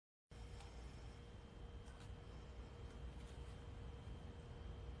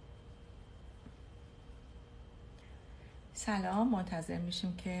سلام، منتظر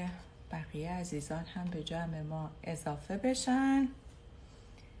میشیم که بقیه عزیزان هم به جمع ما اضافه بشن.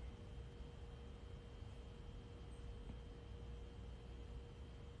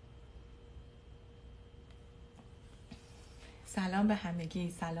 سلام به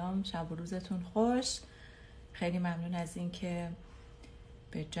همگی، سلام، شب و روزتون خوش. خیلی ممنون از این که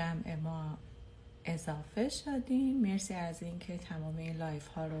به جمع ما اضافه شدین. مرسی از این که تمام این لایف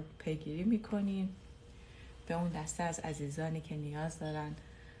ها رو پیگیری میکنین. به اون دسته از عزیزانی که نیاز دارن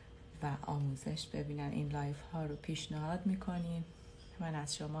و آموزش ببینن این لایف ها رو پیشنهاد میکنین. من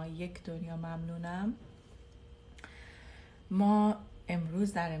از شما یک دنیا ممنونم. ما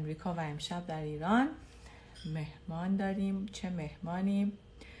امروز در امریکا و امشب در ایران مهمان داریم. چه مهمانی؟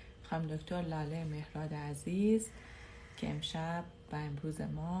 خانم دکتر لاله مهراد عزیز که امشب و امروز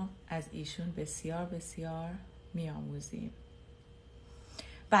ما از ایشون بسیار بسیار میآموزیم.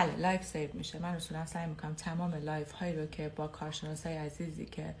 بله، لایف سیو میشه. من اصولا سعی میکنم تمام لایف هایی رو که با کارشناسای عزیزی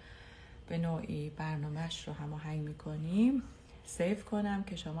که به نوعی برنامهش رو هماهنگ میکنیم سیو کنم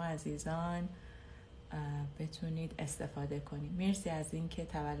که شما عزیزان بتونید استفاده کنید. مرسی از این که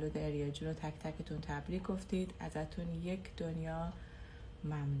تولد اریاجون رو تک تکتون تبریک گفتید. ازتون یک دنیا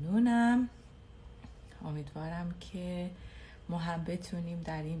ممنونم. امیدوارم که ما هم بتونیم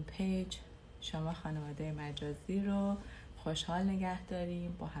در این پیج شما خانواده مجازی رو خوشحال نگه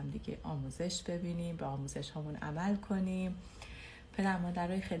داریم، با همدیگه آموزش ببینیم، به آموزش همون عمل کنیم، پدر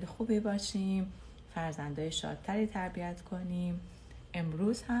مادرای خیلی خوبی باشیم، فرزندای شادتری تربیت کنیم.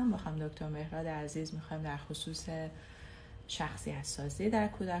 امروز هم با خانم دکتر مهراد عزیز میخوایم در خصوص شخصیت سازی در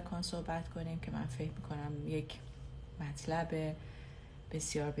کودکان صحبت کنیم که من فکر میکنم یک مطلب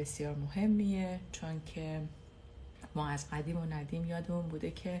بسیار بسیار مهمیه، چون که ما از قدیم و ندیم یادمون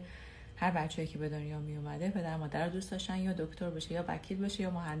بوده که هر بچه‌ای که به دنیا می اومده پدر مادر رو دوست داشتن یا دکتر بشه یا وکیل بشه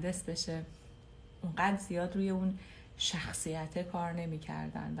یا مهندس بشه. اونقدر زیاد روی اون شخصیت کار نمی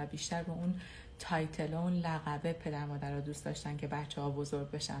کردن و بیشتر به اون تایتل و اون لقبه پدر مادر رو دوست داشتن که بچه ها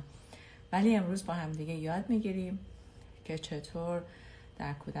بزرگ بشن. ولی امروز با هم دیگه یاد میگیریم که چطور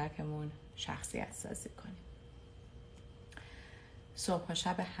در کودکمون شخصیت سازی کنیم. صبح و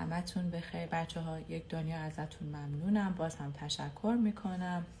شب همتون بخیر بچه ها. یک دنیا ازتون ممنونم. باز هم تشکر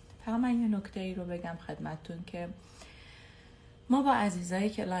میکنم. فقط من یه نکته ای رو بگم خدمتتون که ما با عزیزایی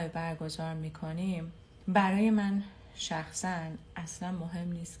که لایو برگزار میکنیم، برای من شخصا اصلا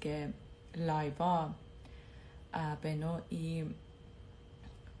مهم نیست که لایوا به نوعی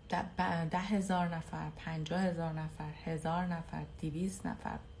 10,000 نفر، 50,000 نفر، 1,000 نفر، 200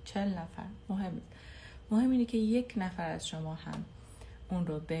 نفر، 40 نفر مهم نیست. مهم اینه که یک نفر از شما هم اون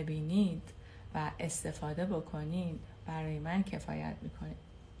رو ببینید و استفاده بکنید. برای من کفایت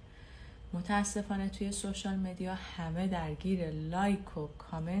میکنید. متاسفانه توی سوشال مدیا همه درگیر لایک و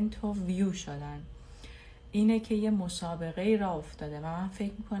کامنت و ویو شدن. اینه که یه مسابقه را افتاده و من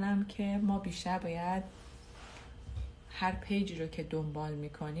فکر میکنم که ما بیشتر باید هر پیجی رو که دنبال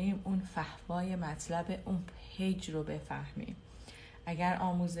میکنیم اون فحوای مطلب اون پیج رو بفهمیم. اگر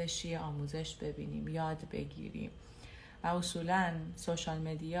آموزشی آموزش ببینیم، یاد بگیریم. و اصولا سوشال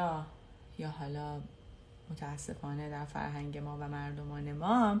مدیا یا حالا متاسفانه در فرهنگ ما و مردمان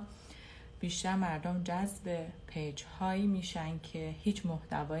ما بیشتر مردم جذب پیج هایی میشن که هیچ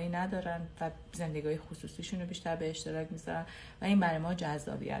محتوایی ندارن و زندگی خصوصیشون رو بیشتر به اشتراک میذارن و این برای ما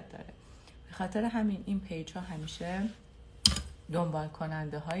جذابیت داره. به خاطر همین این پیج ها همیشه دنبال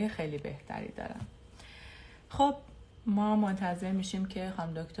کننده های خیلی بهتری دارن. خب ما منتظر میشیم که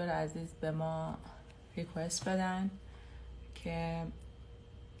خانم دکتر عزیز به ما ریکوست بدن که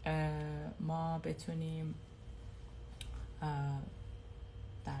ما بتونیم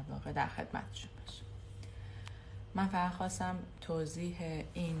در واقع در خدمتشون باشیم. من فقط خواستم توضیح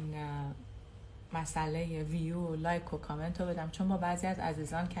این مسئله ویو، لایک و کامنت رو بدم، چون با بعضی از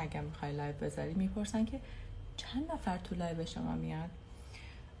عزیزان که اگر میخوای لایو بذاری میپرسن که چند نفر تو لایو شما میاد.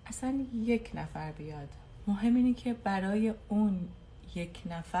 اصلا یک نفر بیاد. مهم اینه که برای اون یک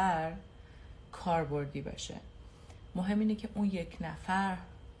نفر کاربردی باشه. مهم اینه که اون یک نفر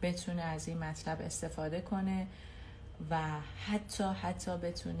بتونه از این مطلب استفاده کنه و حتی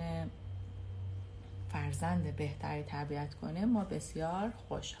بتونه فرزند بهتری تربیت کنه. ما بسیار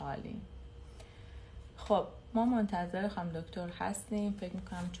خوشحالیم. خب ما منتظر خانم دکتر هستیم. فکر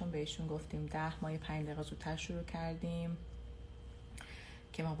میکنم چون بهشون گفتیم 10 ماه 5 دقیقه زودتر شروع کردیم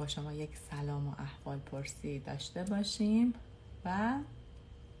که ما با شما یک سلام و احوال پرسی داشته باشیم و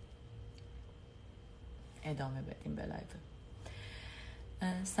ادامه بدیم به لایو.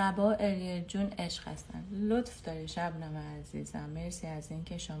 صبا اریل جون عشق هستن. لطف داری شبنم عزیزم. مرسی از این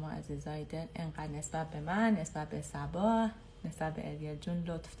که شما عزیزای دل انقدر نسبت به من، نسبت به صبا، نسبت به اریل جون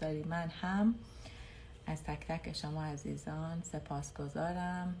لطف داری. من هم از تک تک شما عزیزان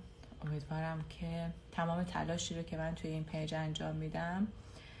سپاسگزارم. امیدوارم که تمام تلاشی رو که من توی این پیج انجام میدم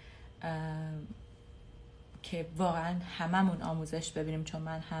که واقعا هممون آموزش ببینیم، چون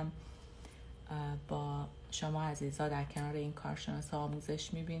من هم با شما عزیزا در کنار این کارشناسا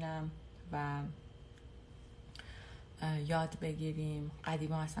آموزش میبینم و یاد بگیریم.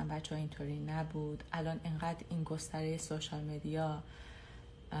 قدیما اصلا بچه ها اینطوری نبود. الان انقدر این گستره سوشال مدیا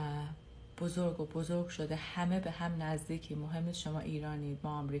بزرگ و بزرگ شده، همه به هم نزدیکی. مهم نیست شما ایرانید،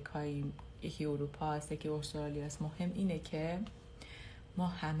 ما آمریکاییم، یکی اروپا است، یکی استرالیا است. مهم اینه که ما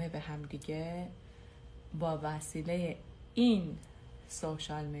همه به هم دیگه با وسیله این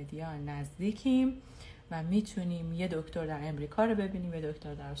سوشال مدیا نزدیکیم و میتونیم یه دکتر در امریکا رو ببینیم، یه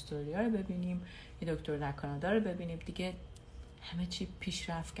دکتر در استرالیا رو ببینیم، یه دکتر در کانادا رو ببینیم. دیگه همه چی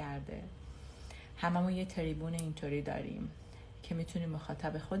پیشرفت کرده. هممون یه تریبون اینطوری داریم که میتونیم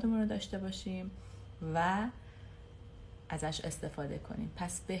مخاطب خودمون رو داشته باشیم و ازش استفاده کنیم.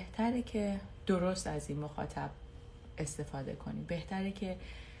 پس بهتره که درست از این مخاطب استفاده کنیم. بهتره که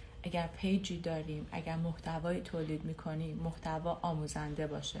اگر پیجی داریم، اگر محتوایی تولید میکنیم، محتوا آموزنده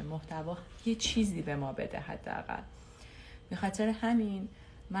باشه، محتوا یه چیزی به ما بده حداقل. به خاطر همین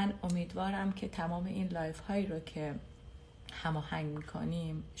من امیدوارم که تمام این لایف هایی رو که هماهنگ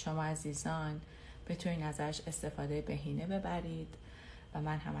میکنیم شما عزیزان بتونین ازش استفاده بهینه ببرید و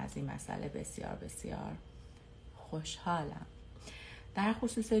من هم از این مسئله بسیار بسیار خوشحالم. در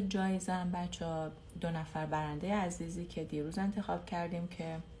خصوص جایزم بچه 2 نفر برنده عزیزی که دیروز انتخاب کردیم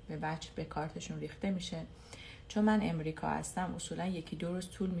که به کارتشون ریخته میشه، چون من امریکا هستم اصولا 1-2 روز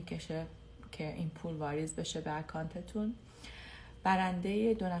طول میکشه که این پول واریز بشه به اکانتتون. 2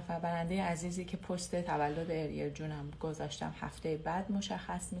 نفر برنده عزیزی که پست تولد اریل جونم گذاشتم هفته بعد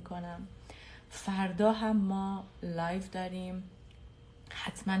مشخص میکنم. فردا هم ما لایو داریم،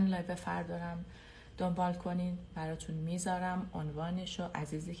 حتما لایو فردارم دنبال کنین، براتون میذارم عنوانشو،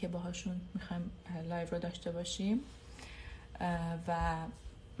 عزیزی که باهاشون میخوایم لایو رو داشته باشیم و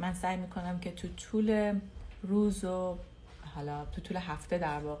من سعی میکنم که تو طول روز و حالا تو طول هفته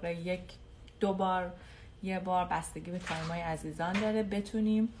در واقع 1-2 بار، یه بار بستگی به تایمای عزیزان داره،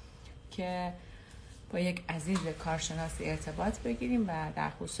 بتونیم که با یک عزیز کارشناسی ارتباط بگیریم و در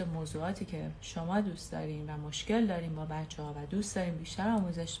خصوص موضوعاتی که شما دوست دارین و مشکل داریم با بچه ها و دوست داریم بیشتر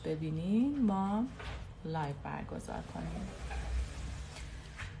آموزش ببینین ما لایو برگزار کنیم.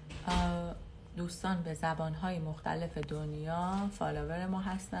 دوستان به زبانهای مختلف دنیا فالوور ما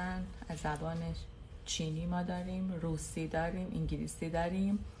هستن. از زبان چینی ما داریم، روسی داریم، انگلیسی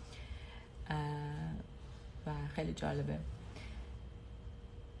داریم و خیلی جالبه.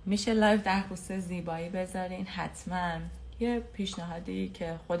 میشه لایو در خصوص زیبایی بذارین. حتما یه پیشنهادی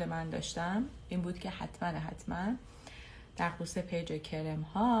که خود من داشتم این بود که حتما در خصوص پیج کرم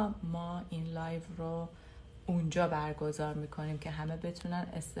ها ما این لایو رو اونجا برگزار میکنیم که همه بتونن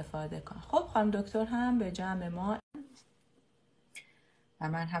استفاده کنن. خب خانم دکتر هم به جمع ما و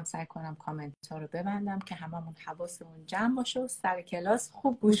من هم سعی کنم کامنت ها رو ببندم که هممون حواسمون جمع باشه و سر کلاس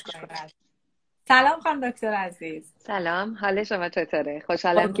خوب گوش کنیم. سلام خانم دکتر عزیز. سلام، حال شما چطوره؟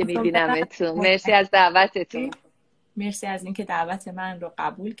 خوشحالم که میبینمتون. مرسی از دعوتتون. مرسی از اینکه دعوت من رو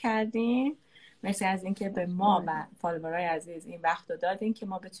قبول کردین. مرسی از اینکه به ما و فالوورای عزیز این وقت رو دادین که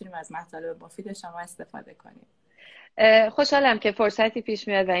ما بتونیم از مطالب مفید شما استفاده کنیم. خوشحالم که فرصتی پیش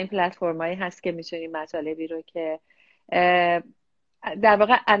میاد و این پلتفرمایی هست که میتونیم مطالبی رو که در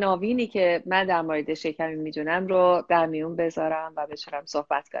واقع عناوینی که من در مورد شکمی میدونم رو در میون بذارم و بتونم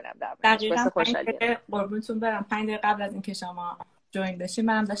صحبت کنم در موردش. دقیقاً قربونتون برم. 5 دقیقه قبل از اینکه شما جوین بشین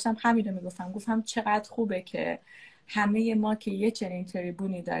منم داشتم همین رو گفتم چقدر خوبه که همه ما که یه چنین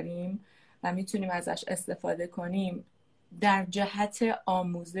تریبونی داریم و میتونیم ازش استفاده کنیم در جهت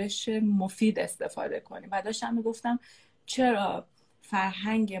آموزش مفید استفاده کنیم. و داشتم میگفتم چرا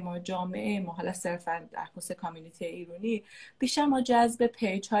فرهنگ ما، جامعه ما، حالا صرفا در خصوص کامیونیتی ایرانی، بیشتر ما جذب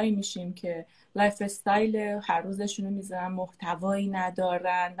پیج هایی میشیم که لایف استایل هر روزشون رو میذارن، محتوایی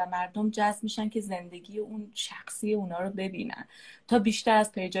ندارن و مردم جذب میشن که زندگی اون شخصی اونا رو ببینن، تا بیشتر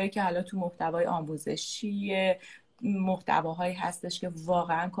از پیجایی که حالا تو محتوای آموزشی، محتواهایی هستش که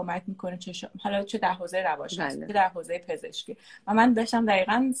واقعا کمک میکنه، حالا چه در حوزه روانشناسی چه در حوزه پزشکی. و من داشتم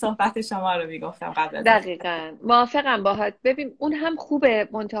دقیقاً صحبت شما رو میگفتم قبل از دقیقاً موافقم باهات. ببین اون هم خوبه،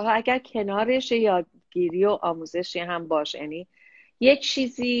 منتها اگر کنارش یادگیری و آموزشی هم باشه، یعنی یک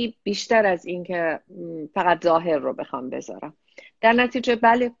چیزی بیشتر از این که فقط ظاهر رو بخوام بذارم. در نتیجه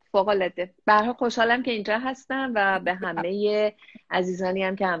بله، فوق‌العاده. به هر حال خوشحالم که اینجا هستم و به همه عزیزانی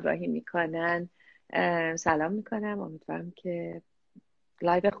هم که همراهی میکنن سلام میکنم. امیدوارم که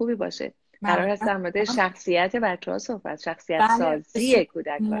لایو خوبی باشه. قرار هست معمولا در مورد شخصیت بچه ها شخصیت بله، سازی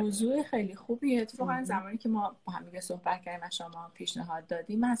کودکان. موضوع خیلی خوبیه. اتفاقا زمانی که ما با هم دیگه صحبت کردیم و شما پیشنهاد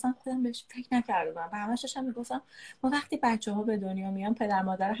دادیم، من اصلا خودم بهش فکر نکرده بودم و همش داشتم میگفتم ما وقتی بچه ها به دنیا میان، پدر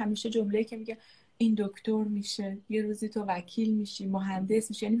مادر همیشه جمله‌ای که میگه این دکتر میشه، یه روزی تو وکیل میشی، مهندس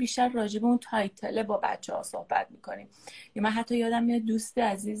میشی، یعنی بیشتر راجع به اون تایتل با بچه ها صحبت میکنیم. یا من حتی یادم میاد دوست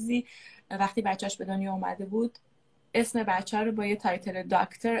عزیزی وقتی بچهش به دنیا اومده بود، اسم بچه رو با یه تایتل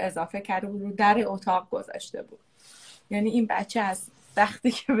دکتر اضافه کرده بود، رو در اتاق گذاشته بود. یعنی این بچه از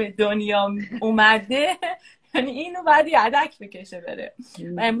وقتی که به دنیا اومده، یعنی اینو باید یدک بکشه بره.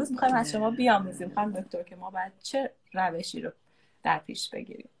 و امروز میخوایم از شما بیاموزیم خانم دکتر که ما باید چه روشی رو در پیش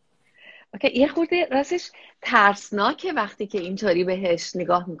بگیریم. اوکی، یه خورده راستش ترسناکه وقتی که اینطوری بهش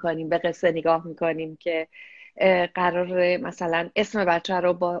نگاه میکنیم، به قصه نگاه میکنیم که قرار مثلا اسم بچه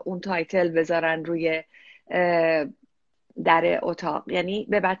رو با اون تایتل بذارن روی در اتاق. یعنی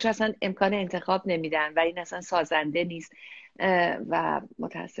به بچه اصلا امکان انتخاب نمیدن و این اصلا سازنده نیست و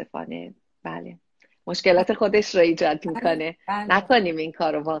متاسفانه بله مشکلات خودش رو ایجاد میکنه. بله. نکنیم این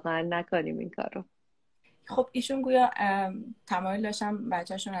کارو، واقعا نکنیم این کارو. خب ایشون گویا تمایل داشتن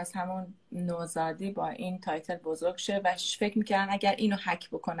بچهشون از همون نوزادی با این تایتل بزرگ شه و فکر میکردن اگر اینو حک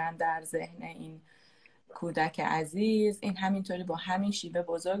بکنن در ذهن این کودک عزیز، این همینطوری با همین شیوه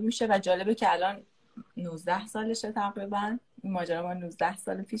بزرگ میشه. و جالبه که الان 19 سالشه تقریبا، این ماجرا ما 19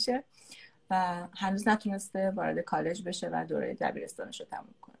 سال پیشه و هنوز نتونسته وارد کالج بشه و دوره دبیرستانش رو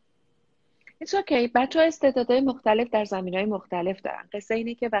تموم کنه. It's okay. بچه ها استعدادهای مختلف در زمینهای مختلف دارن. قصه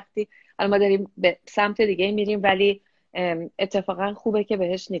اینه که وقتی ما داریم به سمت دیگه میریم، ولی اتفاقا خوبه که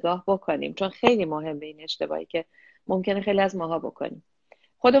بهش نگاه بکنیم، چون خیلی مهمه این اشتباهی که ممکنه خیلی از ماها بکنیم.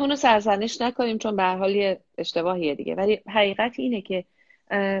 خودمون رو سرزنش نکنیم چون به هر حال یه اشتباهیه دیگه، ولی حقیقت اینه که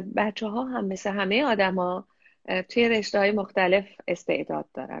بچه ها هم مثل همه آدما توی رشته‌های مختلف استعداد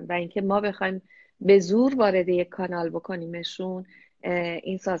دارن و اینکه ما بخوایم به زور وارد یک کانال بکنیمشون،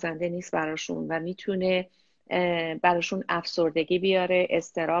 این سازنده نیست براشون و میتونه براشون افسردگی بیاره،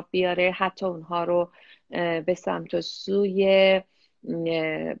 اضطراب بیاره، حتی اونها رو به سمت و سوی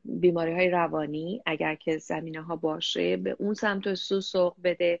بیماری های روانی اگر که زمینه ها باشه به اون سمت و سو سوق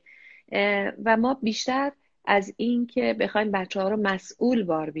بده. و ما بیشتر از این که بخوایم بچه ها رو مسئول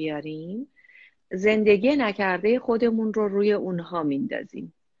بار بیاریم، زندگی نکرده خودمون رو روی اونها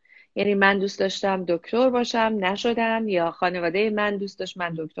میندازیم. یعنی من دوست داشتم دکتر باشم نشدم، یا خانواده من دوست داشت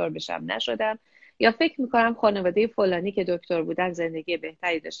من دکتر بشم نشدم، یا فکر میکنم خانواده فلانی که دکتر بودن زندگی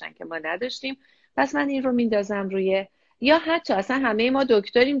بهتری داشتن که ما نداشتیم، پس من این رو میندازم روی. یا حتی اصلا همه ما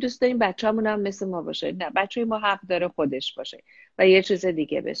دکتریم دوست داریم بچه‌مون هم مثل ما باشه. نه، بچه ما حق داره خودش باشه و یه چیز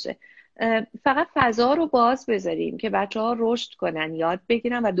دیگه بشه. فقط فضا رو باز بذاریم که بچه‌ها رشد کنن، یاد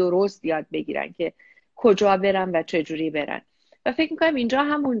بگیرن و درست یاد بگیرن که کجا برن و چجوری برن. و فکر میکنم اینجا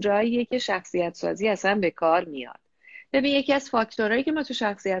همون جاییه که شخصیت سازی اصلا به کار میاد. ببین یکی از فاکتورهایی که ما تو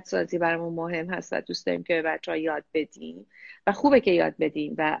شخصیت سازی برامون مهم هست و دوست داریم که به بچه‌ها یاد بدیم و خوبه که یاد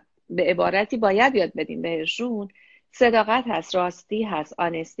بدیم و به عبارتی باید یاد بدیم بهشون، صداقت هست، راستی هست،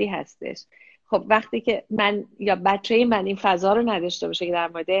 آنستی هستش. خب وقتی که من یا بچه من این فضا رو نداشته باشه که در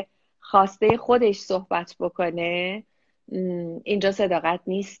مورد خواسته خودش صحبت بکنه، اینجا صداقت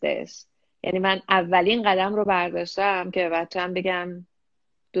نیستش. یعنی من اولین قدم رو برداشتم که به بچه‌م بگم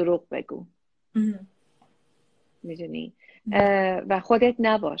دروغ بگو، میدونی، و خودت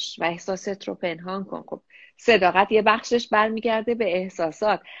نباش و احساست رو پنهان کن. خب صداقت یه بخشش برمیگرده به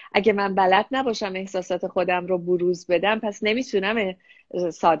احساسات. اگه من بلد نباشم احساسات خودم رو بروز بدم، پس نمیتونم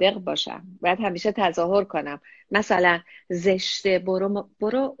صادق باشم. باید همیشه تظاهر کنم. مثلا زشته،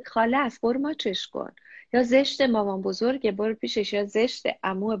 برو خاله است، برو ماچش کن. یا زشته مامان بزرگه، برو پیشش. یا زشته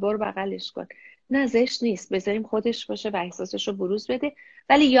عموه، برو بغلش کن. نه، زشت نیست، بذاریم خودش باشه و احساسش رو بروز بده،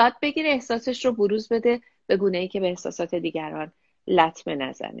 ولی یاد بگیره احساسش رو بروز بده به گونه‌ای که به احساسات دیگران لطمه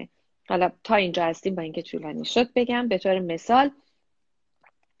نزنه. حالا تا اینجا هستیم، با اینکه طولانی شد بگم به طور مثال،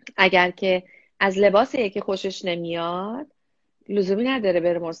 اگر که از لباس یکی خوشش نمیاد، لزومی نداره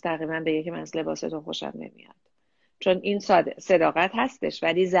بره مستقیما بگه که من از لباس تو خوشم نمیاد، چون این صداقت هستش،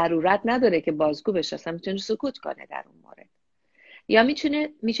 ولی ضرورت نداره که بازگو بشه. اصلا میتونه سکوت کنه در اون مورد. یا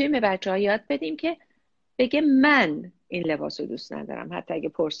میتونیم به بچه‌ها یاد بدیم که بگه من این لباس رو دوست ندارم، حتی اگه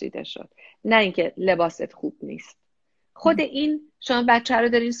پرسیده شد، نه اینکه لباست خوب نیست. خود این شما بچه رو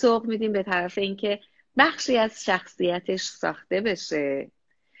دارین سوق میدین به طرف اینکه بخشی از شخصیتش ساخته بشه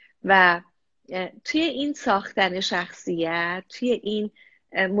و توی این ساختن شخصیت، توی این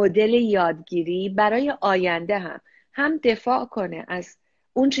مدل یادگیری برای آینده هم دفاع کنه از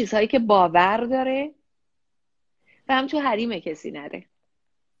اون چیزهایی که باور داره و هم تو حریم کسی نره.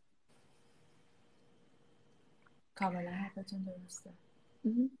 کاملا حرفتون درسته.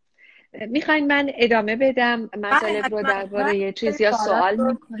 میخواین من ادامه بدم بله مطالب رو حتما. من درباره یه خیلی چیز یا سوالات سوال رو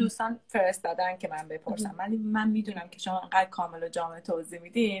میکنین؟ دوستان فرستادن که من بپرسم، ولی من میدونم که شما انقدر کامل و جامع توضیح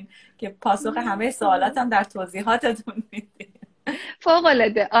میدین که پاسخ همه سوالاتم در توضیحاتتون میدین. فوق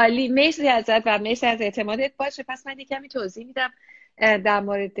العاده عالی، مرسی ازت و مرسی از اعتمادت. باشه پس من کمی توضیح میدم در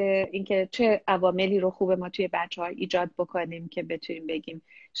مورد اینکه چه عواملی رو خوبه ما توی بچه‌ها ایجاد بکنیم که بتونیم بگیم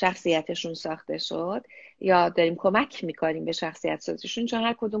شخصیتشون ساخته شد یا داریم کمک میکنیم به شخصیت سازیشون، چون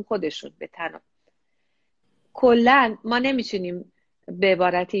هر کدوم خودشون به تنها. کلا ما نمیتونیم به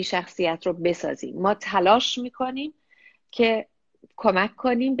عبارتی شخصیت رو بسازیم، ما تلاش میکنیم که کمک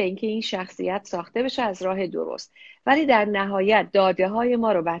کنیم به اینکه این شخصیت ساخته بشه از راه درست، ولی در نهایت داده های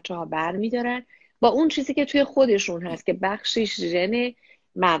ما رو بچه ها بر میدارن با اون چیزی که توی خودشون هست که بخشش ژن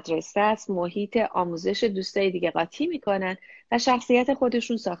مدرسه است، محیط آموزش دوستای دیگه قاطی میکنن و شخصیت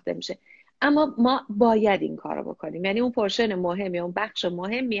خودشون ساخته میشه. اما ما باید این کار رو بکنیم، یعنی اون پورشن مهمی، اون بخش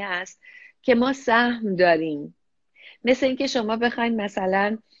مهمی هست که ما سهم داریم. مثل اینکه شما بخواید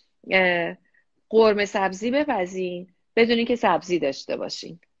مثلا قرمه سبزی بپزین بدون اینکه سبزی داشته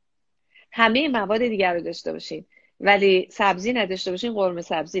باشین، همه مواد دیگر رو داشته باشین ولی سبزی نداشته باشین، قرمه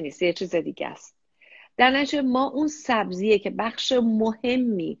سبزی نیست، یه چیز دیگه است. در نتیجه ما اون سبزیه که بخش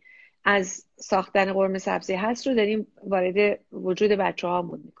مهمی از ساختن قرمه سبزی هست رو داریم وارد وجود بچه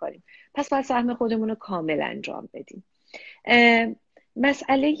هامون میکنیم، پس باید سهم خودمون رو کامل انجام بدیم.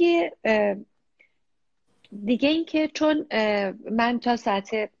 مسئله دیگه این که چون من تا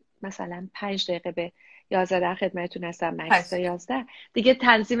ساعت مثلا 5 دقیقه به 11 در خدمتتون هستم، مکس تا 11 دیگه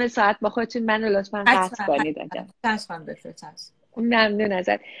تنظیم ساعت با خودتون منو لطفا قطع کنید. چشم دکتر، چشم. ممنون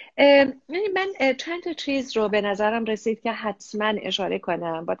ازت. یعنی من چند تا چیز رو به نظرم رسید که حتما اشاره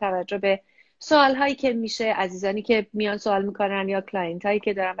کنم با توجه به سوال هایی که میشه، عزیزانی که میان سوال میکنن یا کلاینت هایی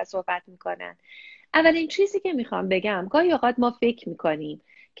که دارن و صحبت میکنن. اولین چیزی که میخوام بگم، گاهی اوقات ما فکر میکنیم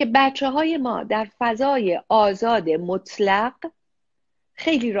که بچه های ما در فضای آزاد مطلق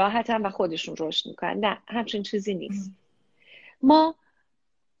خیلی راحتن و خودشون رشد میکنن. نه، همچین چیزی نیست. ما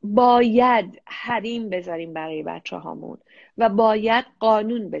باید حریم بذاریم برای بچه هامون و باید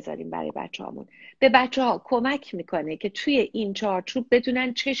قانون بذاریم برای بچه هامون. به بچه ها کمک میکنه که توی این چارچوب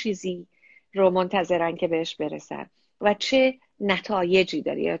بدونن چه چیزی رو منتظرن که بهش برسن و چه نتایجی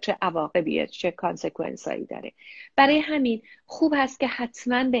داره یا چه عواقبی، چه کانسکونس هایی داره. برای همین خوب هست که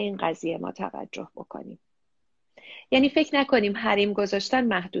حتما به این قضیه ما توجه بکنیم. یعنی فکر نکنیم حریم گذاشتن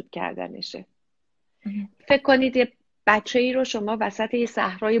محدود کردنشه. فکر کنید یه بچه ای رو شما وسط یه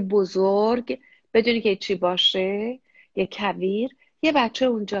صحرای بزرگ بدونی که چی باشه، یه کویر، یه بچه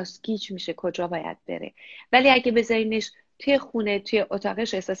اونجاست، گیج میشه کجا باید بره. ولی اگه بذارینش توی خونه، توی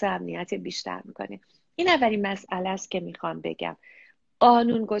اتاقش، احساس امنیت بیشتر میکنه. این اولین مسئله است که میخوام بگم.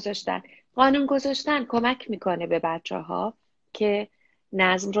 قانون گذاشتن کمک میکنه به بچه ها که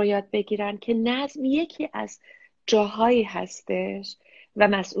نظم رو یاد بگیرن، که نظم یکی از جاهایی هستش و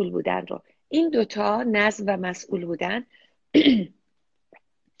مسئول بودن رو. این دوتا، نظم و مسئول بودن،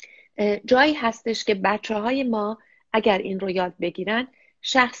 جایی هستش که بچه های ما اگر این رو یاد بگیرن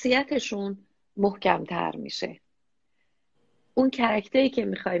شخصیتشون محکمتر میشه. اون کرکتری که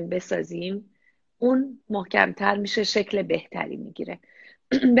میخوایم بسازیم اون محکمتر میشه، شکل بهتری میگیره.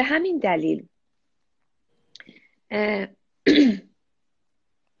 به همین دلیل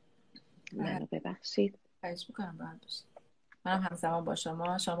منو ببخشید. خواهش میکنم. منم همزمان با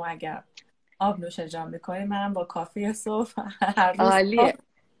شما اگر آب نوش جان میکنید، منم با کافی صبح هر روز. عالیه،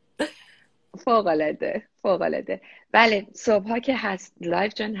 فوق العاده. بله، صبح ها که هست.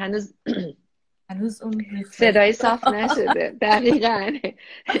 لایف جان هنوز اون صدای صاف نشده. دقیقاً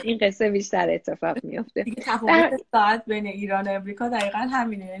این قصه بیشتر اتفاق میفته. دیگه تفاوت ساعت بین ایران و امریکا دقیقاً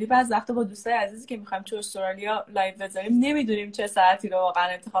همینه. یعنی بعضی وقتا با دوستای عزیزی که میخوایم تو استرالیا لایو بذاریم نمیدونیم چه ساعتی رو واقعا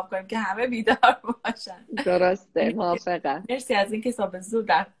انتخاب کنیم که همه بیدار باشن. درسته، موافقم. مرسی از اینکه صبح زود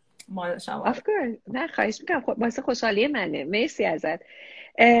در مال شما. نه خواهش میکنم، واسه خوشحالی منه. مرسی ازت.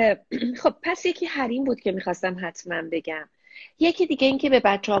 خب پس یکی حریم بود که میخواستم حتما بگم. یکی دیگه این که به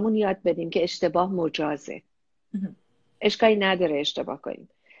بچه‌هامون یاد بدیم که اشتباه مجازه. اشکالی نداره اشتباه کنیم.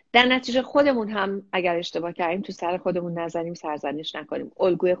 در نتیجه خودمون هم اگر اشتباه کردیم تو سر خودمون نزنیم، سرزنش نکنیم،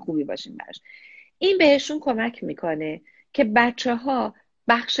 الگوی خوبی باشیم براش. این بهشون کمک میکنه که بچه‌ها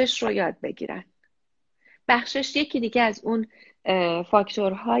بخشش رو یاد بگیرن. بخشش یکی دیگه از اون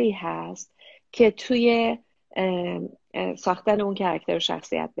فاکتورهایی هست که توی ساختن اون کاراکتر و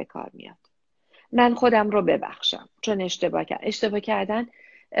شخصیت به کار میاد. من خودم رو ببخشم چون اشتباه کردن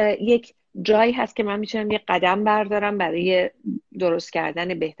یک جایی هست که من میتونم یه قدم بردارم برای درست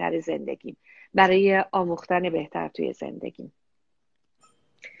کردن بهتر زندگیم، برای آموختن بهتر توی زندگیم.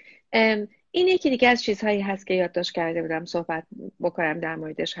 این یکی دیگه از چیزهایی هست که یادداشت کرده بودم صحبت بکنم در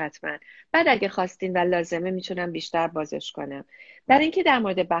موردش حتما. بعد اگه خواستین و لازمه میتونم بیشتر بازش کنم. برای اینکه در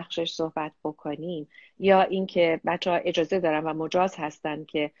مورد بخشش صحبت بکنیم یا اینکه بچه‌ها اجازه دارن و مجاز هستن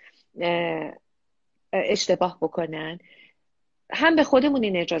که اشتباه بکنن، هم به خودمون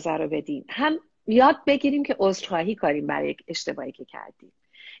این اجازه رو بدیم، هم یاد بگیریم که عذرخواهی کنیم برای اشتباهی که کردیم.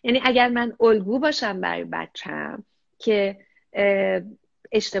 یعنی اگر من الگو باشم برای بچه‌م که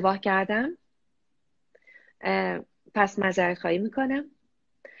اشتباه کردم، پس معذرت خواهی میکنم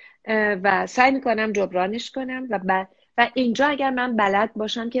و سعی میکنم جبرانش کنم و اینجا اگر من بلد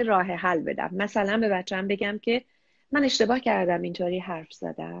باشم که راه حل بدم، مثلا به بچه‌م بگم که من اشتباه کردم اینطوری حرف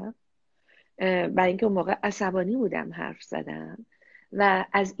زدم، برای اینکه اون موقع عصبانی بودم حرف زدم و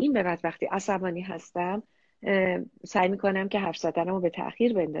از این به بعد وقتی عصبانی هستم سعی میکنم که حرف زدنمو به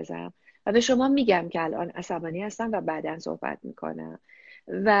تأخیر بندازم و به شما میگم که الان عصبانی هستم و بعداً صحبت میکنم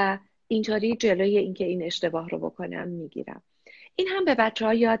و اینطوری جلوی اینکه این اشتباه رو بکنم میگیرم. این هم به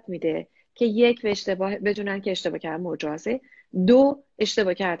بچه‌ها یاد میده که یک، به اشتباه بدونن که اشتباه کردم مجازه، دو،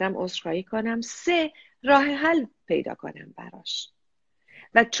 اشتباه کردم عذرخواهی کنم، سه، راه حل پیدا کنم براش.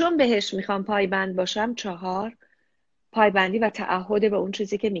 و چون بهش میخوام پایبند باشم، چهار، پایبندی و تعهد به اون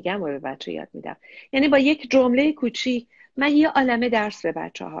چیزی که میگم و به بچه یاد میدم. یعنی با یک جمله کوچیک من یه عالمه درس به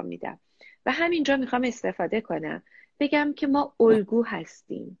بچه ها میدم و همینجا میخوام استفاده کنم بگم که ما الگو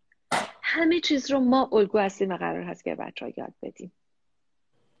هستیم، همه چیز رو ما الگو هستیم و قرار هست که بچه ها یاد بدیم.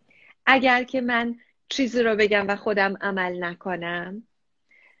 اگر که من چیزی رو بگم و خودم عمل نکنم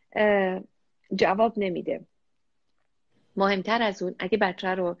جواب نمیده. مهمتر از اون، اگه بچه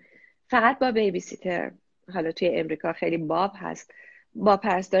رو فقط با بیبی سیتر، حالا توی امریکا خیلی باب هست، با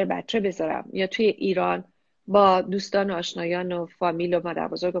پرستار بچه بذارم، یا توی ایران با دوستان و آشنایان و فامیل و مادر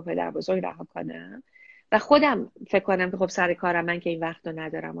بزرگ و پدر بزرگ رها کنم و خودم فکر کنم که خب سر کارم من که این وقت رو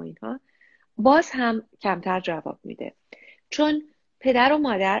ندارم و اینها، باز هم کمتر جواب میده. چون پدر و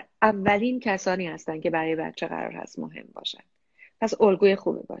مادر اولین کسانی هستن که برای بچه قرار هست مهم باشن. پس الگوی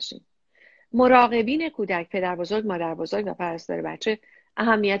خوبی باشین. مراقبین کودک، پدر بزرگ، مادر بزرگ و پرستار بچه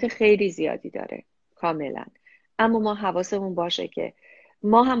اهمیت خیلی زیادی داره کاملا، اما ما حواسمون باشه که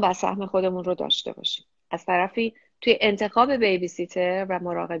ما هم با سهم خودمون رو داشته باشیم. از طرفی توی انتخاب بیبی سیتر و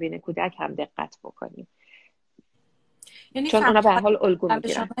مراقبین کودک هم دقت بکنیم، یعنی چون اونا به هر فقط حال الگو به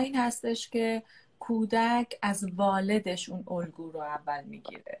شما میگیرن. این هستش که کودک از والدش اون الگو رو اول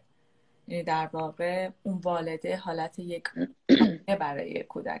میگیره، یعنی در واقع اون والده حالت یک آینه برای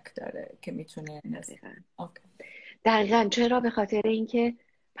کودک داره که میتونه دقیقاً. چرا؟ به خاطر اینکه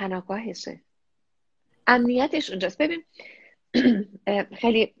پناهگاهشه، امنیتش اونجاست. ببین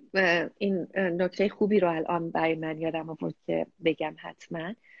خیلی این نکته خوبی رو الان برای من یادم آورد که بگم،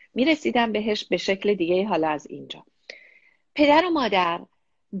 حتما میرسیدم بهش به شکل دیگه. حالا از اینجا پدر و مادر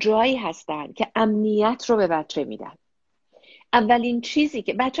جایی هستن که امنیت رو به بچه میدن. اولین چیزی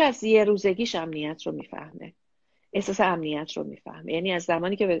که بچه از یه روزگیش امنیت رو میفهمه، احساس امنیت رو میفهمه، یعنی از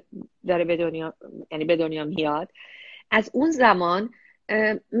زمانی که داره به دنیا، یعنی به دنیا میاد، از اون زمان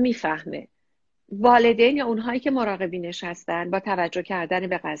میفهمه. والدین یا اونهایی که مراقبینش هستن با توجه کردن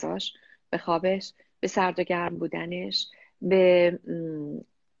به غذاش، به خوابش، به سرد و گرم بودنش، به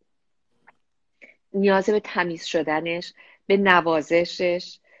نیاز به تمیز شدنش، به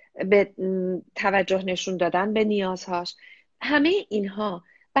نوازشش، به توجه نشون دادن به نیازهاش، همه اینها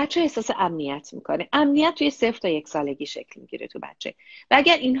بچه احساس امنیت میکنه. امنیت توی 0 تا 1 سالگی شکل میگیره تو بچه و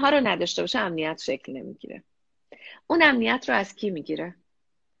اگر اینها رو نداشته باشه امنیت شکل نمیگیره. اون امنیت رو از کی میگیره؟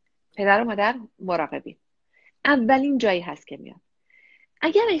 پدر و مادر، مراقبین. اولین جایی هست که میاد.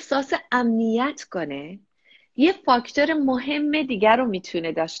 اگر احساس امنیت کنه، یه فاکتور مهم دیگر رو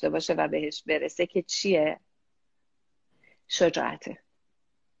میتونه داشته باشه و بهش برسه که چیه؟ شجاعته.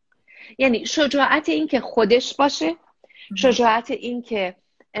 یعنی شجاعت این که خودش باشه، شجاعت این که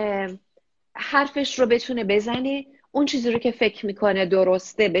حرفش رو بتونه بزنه، اون چیزی رو که فکر میکنه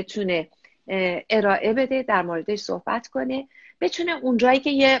درسته بتونه ارائه بده، در موردش صحبت کنه، بتونه اونجایی که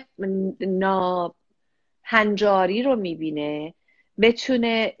یه ناهنجاری رو میبینه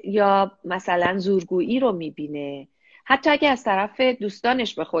بتونه، یا مثلا زورگویی رو میبینه، حتی اگه از طرف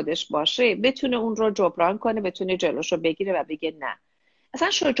دوستانش به خودش باشه، بتونه اون رو جبران کنه، بتونه جلوش رو بگیره و بگه نه. اصلا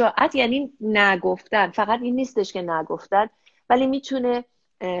شجاعت یعنی نگفتن. فقط این نیستش که نگفتن، ولی میتونه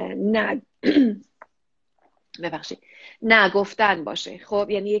نگفتن باشه. خب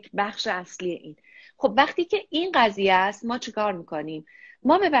یعنی یک بخش اصلی این. خب وقتی که این قضیه است، ما چیکار میکنیم؟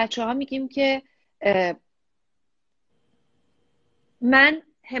 ما به بچه ها میگیم که من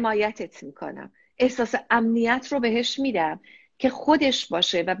حمایتت میکنم، احساس امنیت رو بهش میدم که خودش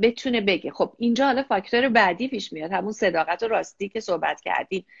باشه و بتونه بگه. خب اینجا حالا فاکتور بعدی پیش میاد، همون صداقت و راستی که صحبت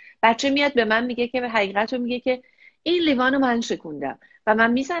کردیم. بچه میاد به من میگه که حقیقت رو میگه که این لیوانو من شکوندم و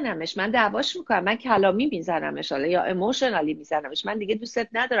من میزنمش، من دعواش میکنم، من کلامی میزنمش حالا یا ایموشنالی میزنمش، من دیگه دوستت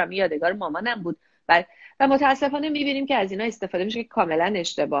ندارم، یادگار مامانم بود. و متاسفانه میبینیم که از اینا استفاده میشه که کاملا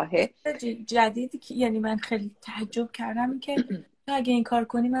اشتباهه. جدیدی که یعنی من خیلی تعجب کردم که اگه این کار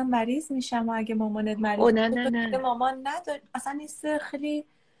کنی من مریض میشم و اگه مامانت مریض او نه نه تو نه مامان نداری، اصلا نیست. خیلی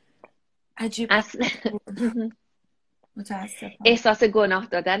عجیب اصلا متاسفم. احساس گناه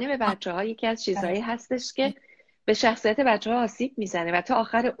دادن به بچه ها یکی از چیزهایی هستش که به شخصیت بچه ها آسیب میزنه و تا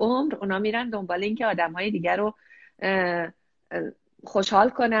آخر عمر اونا میرن دنبال این که آدم های دیگر رو خوشحال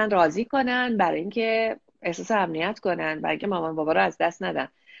کنن، راضی کنن، برای اینکه احساس امنیت کنن، برای اینکه مامان بابا رو از دست ندن.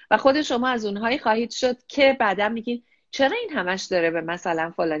 و خود شما از اونهایی خواهید شد که بعدا میگین چرا این همش داره به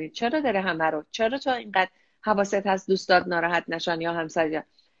مثلا فلانی، چرا داره همه رو، چرا تو اینقدر حواست هست دوستات ناراحت نشن یا همسایه.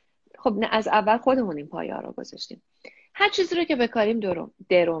 خب نه، از اول خودمون این پایه‌ها رو گذاشتیم. هر چیزی رو که بکاریم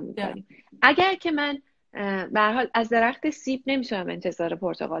درو میکنیم. اگر که من به هر حال از درخت سیب نمیتونم انتظار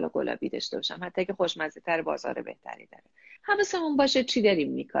پرتقال و گلابی داشته باشم، حتی که خوشمزه تر، بازار بهتری داره. حواسمون باشه چی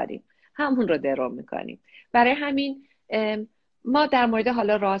داریم میکاریم، همون رو درو میکنیم. برای همین ما در مورد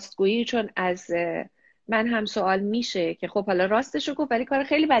حالا راستگویی، چون از من هم سوال میشه که خب حالا راستشو گفت ولی کار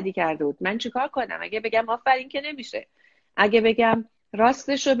خیلی بدی کرده بود، من چیکار کنم؟ اگه بگم آفرین که نمیشه، اگه بگم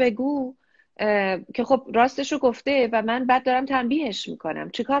راستشو بگو که خب راستشو گفته و من بعد دارم تنبیهش میکنم،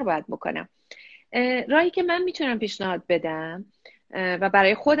 چیکار باید بکنم؟ راهی که من میتونم پیشنهاد بدم و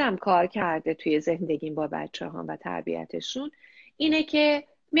برای خودم کار کرده توی زندگیم با بچه ها و تربیتشون اینه که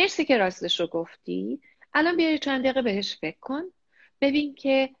مرسی که راستشو گفتی، الان بیاری چند دقیقه بهش فکر کن، ببین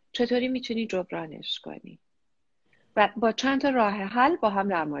که چطوری میتونی جبرانش کنی و با چند تا راه حل با هم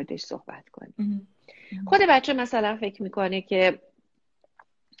در موردش صحبت کنی. خود بچه مثلا فکر میکنه که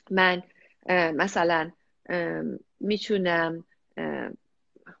من مثلا میتونم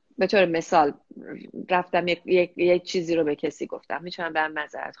به طور مثال رفتم یک چیزی رو به کسی گفتم، میتونم برم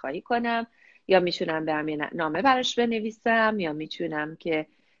معذرت خواهی کنم، یا میتونم برم یه نامه براش بنویسم، یا میتونم که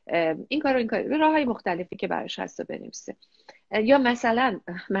این کار راههای مختلفی که براش هست رو بنویسه. یا مثلا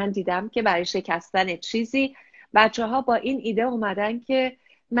من دیدم که برای شکستن چیزی بچه ها با این ایده اومدن که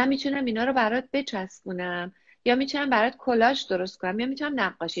من میتونم اینا رو برات بچسبونم، یا میتونم برات کلاژ درست کنم، یا میتونم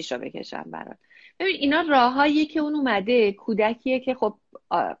نقاشیشو بکشم برات. ببین اینا راههایی که اون اومده، کودکیه که خب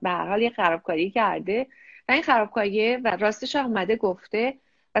به هر حال یه خرابکاری کرده و این خرابکاری و راستش هم اومده گفته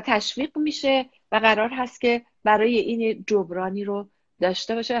و تشویق میشه و قرار هست که برای این جبرانی رو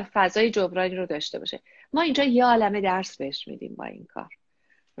داشته باشه و فضای جبرانی رو داشته باشه. ما اینجا یه عالمه درس بهش میدیم با این کار.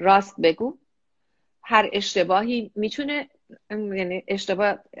 راست بگو، هر اشتباهی میتونه، یعنی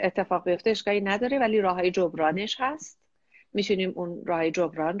اشتباه اتفاق بیفته اشکالی نداره ولی راههای جبرانش هست، میتونیم اون راه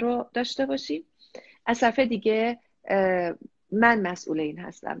جبران رو داشته باشیم. از طرف دیگه من مسئول این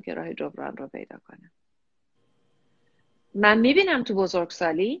هستم که راه جبران رو پیدا کنم. من میبینم تو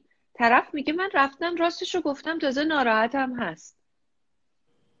بزرگسالی طرف میگه من رفتم راستش رو گفتم، تازه ناراحتم هست.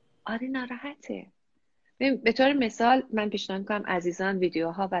 آره ناراحته. به طور مثال من پیشنهاد میکنم عزیزان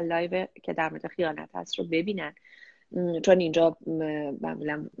ویدیوها و لایو که در مورد خیانت هست رو ببینن، چون اینجا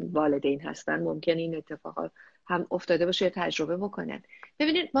معمولا والدین هستن، ممکن این اتفاقات هم افتاده باشه یا تجربه بکنن.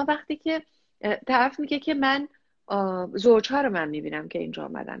 ببینید ما وقتی که طرف میگه که من زوجها رو من میبینم که اینجا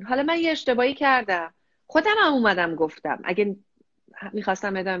آمدن، حالا من یه اشتباهی کردم، خودم هم اومدم گفتم، اگه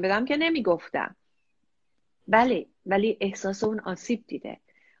میخواستم ادامه بدم که نمیگفتم. بله، ولی احساس اون آسیب دیده.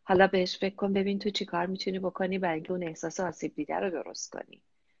 حالا بهش فکر کن ببین تو چی کار میتونی بکنی برای اینکه اون احساس آسیب دیده رو درست کنی.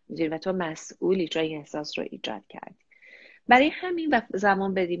 میدونی و تو مسئولی چون این احساس رو ایجاد کردی. برای همین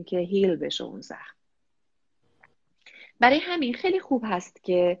زمان بدیم که هیل بشه اون زخم. برای همین خیلی خوب هست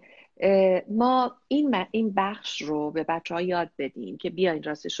که ما این بخش رو به بچه ها یاد بدیم که بیاین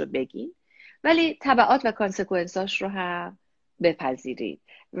راستش رو بگین، ولی تبعات و کانسکونساش رو هم بپذیرید.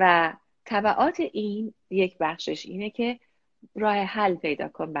 و تبعات این یک بخشش اینه که راه حل پیدا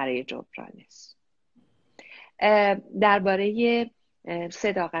کن برای جبرانش. درباره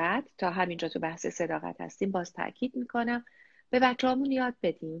صداقت، تا همینجا تو بحث صداقت هستیم، باز تاکید میکنم به بچه‌هامون یاد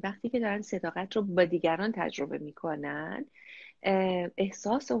بدیم وقتی که دارن صداقت رو با دیگران تجربه میکنن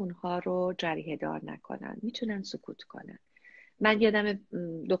احساس اونها رو جریحه دار نکنن، میتونن سکوت کنن. من یادم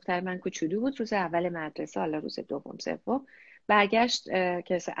دختر من کوچولو بود، روز اول مدرسه، حالا روز دوم سوم برگشت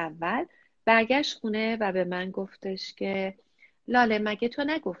کلاس اول، برگشت خونه و به من گفتش که لاله مگه تو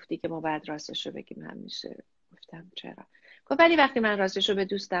نگفتی که ما باید راستش رو بگیم همیشه؟ گفتم چرا؟ گفت ولی وقتی من راستش رو به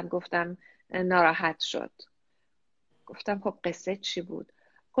دوستم گفتم ناراحت شد. گفتم خب قصه چی بود؟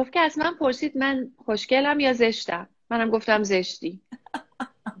 گفت که از من پرسید من خوشگلم یا زشتم. منم گفتم زشتی.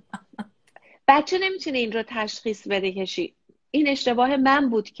 بچه نمیتونه این رو تشخیص بده که این اشتباه من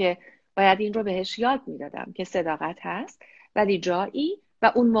بود که باید این رو بهش یاد میدادم که صداقت هست ولی جایی.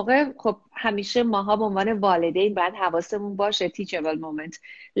 و اون موقع خب همیشه ماها به عنوان والدین باید حواسمون باشه teachable moment،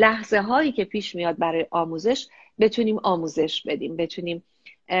 لحظه هایی که پیش میاد برای آموزش بتونیم آموزش بدیم، بتونیم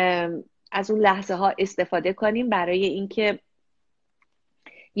از اون لحظه ها استفاده کنیم برای اینکه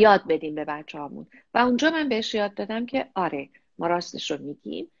یاد بدیم به بچه‌هامون. و اونجا من بهش یاد دادم که آره ما راستش رو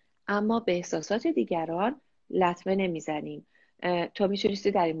میگیم اما به احساسات دیگران لطمه نمیزنیم. تو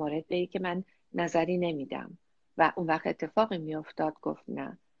میتونستی در این مورد بگی که من نظری نمیدم و اون وقت اتفاقی میافتاد گفت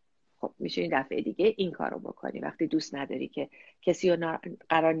نه خب میتونی دفعه دیگه این کارو بکنی، وقتی دوست نداری که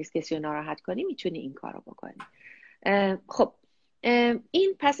قرار نیست کسی رو ناراحت کنی میتونی این کارو بکنی. خب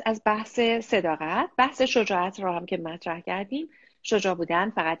این پس از بحث صداقت. بحث شجاعت رو هم که مطرح کردیم، شجاع بودن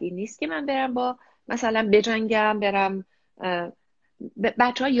فقط این نیست که من برم با مثلا بجنگم، برم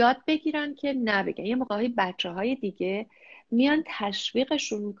بچه ها یاد بگیرن که نبگن. یه موقعی بچه های دیگه میان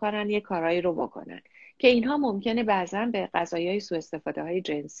تشویقشون میکنن یه کارایی رو بکنن که اینها ممکنه بعضا به قضایای سوء استفاده های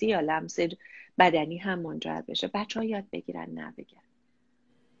جنسی یا لمس بدنی هم منجر بشه. بچه ها یاد بگیرن نبگن.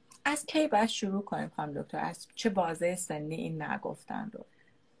 از کی باید شروع کنیم خانم دکتر؟ از چه بازه سنی این نگفتن رو؟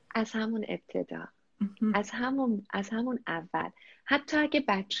 از همون ابتدا، از همون اول. حتی اگه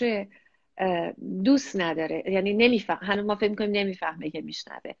بچه دوست نداره، یعنی نمیفهم، هنوز ما فکر می‌کنیم نمیفهمه که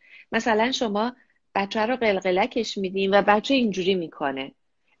میشنوه. مثلا شما بچه رو قلقلکش میدین و بچه اینجوری میکنه،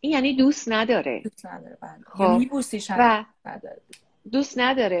 این یعنی دوست نداره. دوست نداره بله. یا خب میبوسیش و نداره. دوست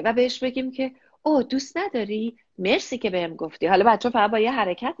نداره و بهش بگیم که او دوست نداری، مرسی که بهم گفتی. حالا بچه فقط با یه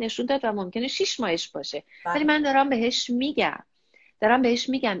حرکت نشون داد و ممکنه 6 ماهش باشه، ولی من دارم بهش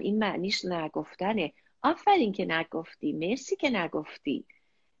میگم این معنیش نگفتنه. آفرین که نگفتی، مرسی که نگفتی،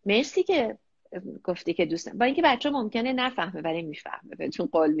 مرسی که گفتی که دوست با اینکه بچه ممکنه نفهمه ولی میفهمه، بهتون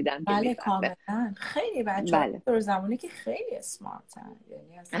قول میدم که بله میفهمه. کاملا. خیلی بچه ها بله در زمانی که خیلی اسمارتن،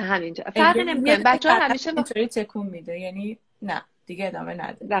 یعنی اصلا همینجا فرق نمیکنه. بچه ها همیشه اینطوری تکون میده، یعنی نه دیگه ادامه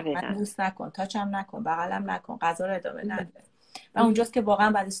نده، من دقیقا دوست نکن، تاچم نکن، بغلم نکن، غذا رو ادامه نده. و اونجاست که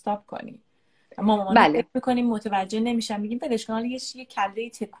واقعا باید استاپ کنی. ما مامانا بله فکر میکنیم متوجه نمیشن، میگیم ولش کن، یه کله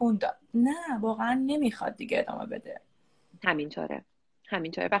تکون داد. نه واقعا نمیخواد دیگه ادامه بده. همینطوره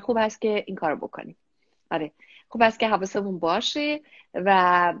و خوب است که این کارو بکنیم. آره خوب است که حواسمون باشه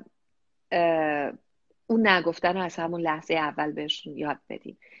و اون نگفتن رو از همون لحظه اول بهشون یاد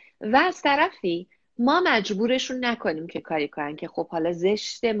بدیم. و از طرفی ما مجبورشون نکنیم که کاری کنن که خب حالا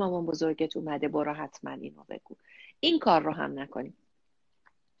زشته مامان بزرگت اومده برو حتما اینو بگو. این کار رو هم نکنیم.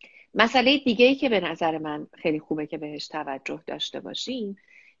 مسئله دیگه ای که به نظر من خیلی خوبه که بهش توجه داشته باشیم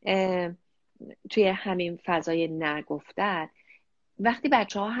توی همین فضای نگفتن، وقتی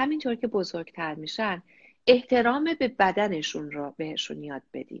بچه ها همینطور که بزرگتر میشن احترام به بدنشون رو بهشون یاد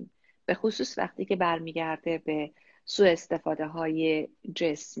بدیم، به خصوص وقتی که برمیگرده به سوء استفاده های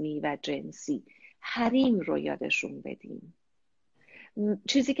جسمی و جنسی. حریم رو یادشون بدیم.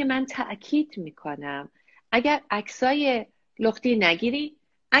 چیزی که من تأکید میکنم، اگر عکسای لختی نگیرید،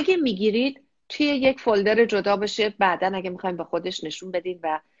 اگه میگیرید توی یک فولدر جدا باشه، بعدن اگه میخوایم به خودش نشون بدین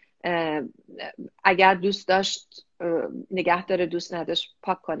و اگر دوست داشت نگه داره، دوست نداشت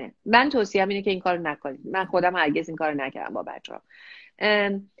پاک کنه. من توصیهم اینه که این کارو نکنید. من خودم هرگز این کارو نکردم با بچه‌ها.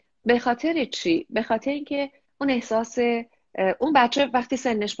 به خاطر چی؟ به خاطر اینکه اون احساس اون بچه وقتی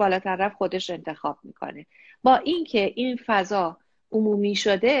سنش بالاتر رفت خودش انتخاب میکنه. با اینکه این فضا عمومی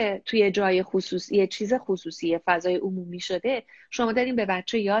شده، توی جای خصوصی، یه چیز خصوصی، فضای عمومی شده، شما دارین به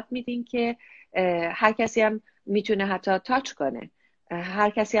بچه یاد میدین که هر کسی هم میتونه حتی تاچ کنه، هر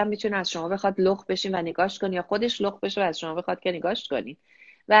کسی هم میتونه از شما بخواد لخت بشین و نگاش کنی یا خودش لخت بشه و از شما بخواد که نگاش کنی.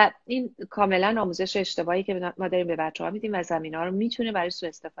 و این کاملا آموزش اشتباهی که ما داریم به بچه‌ها میدیم و زمینه‌ها رو میتونه برای سوء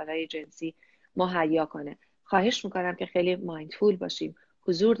استفاده جنسی مهیا کنه. خواهش میکنم که خیلی مایندفول باشیم،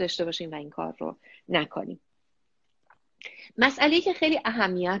 حضور داشته باشیم و این کار رو نکنیم. مسئله‌ای که خیلی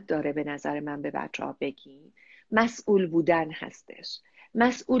اهمیت داره به نظر من به بچه‌ها بگیم، مسئول بودن هستش.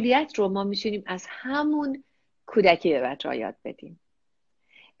 مسئولیت رو ما میتونیم از همون کودکی به بچه‌ها یاد بدیم.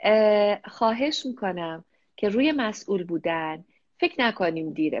 خواهش میکنم که روی مسئول بودن فکر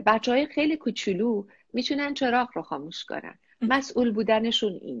نکنیم دیره. بچه‌های خیلی کوچولو میتونن چراغ رو خاموش کنن. مسئول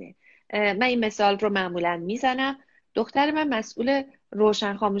بودنشون اینه. من این مثال رو معمولا میزنم. دختر من مسئول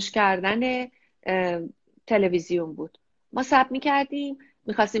روشن خاموش کردن تلویزیون بود. ما صبر میکردیم،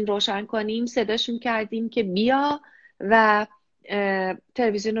 میخواستیم روشن کنیم، صداش میکردیم که بیا و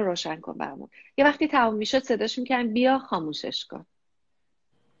تلویزیون رو روشن کن برامون. یه وقتی تمام میشد صداش میکردیم بیا خاموشش کن.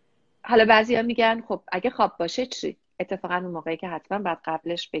 حالا بعضیا میگن خب اگه خواب باشه چی؟ اتفاقا اون موقعی که حتما بعد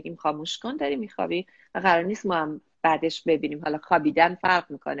قبلش بگیم خاموش کن داری میخوابی و قرار نیست ما هم بعدش ببینیم. حالا خوابیدن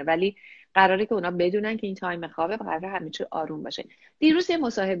فرق میکنه، ولی قراره که اونا بدونن که این تایم خوابه، قراره همه چی آروم باشه. دیروز یه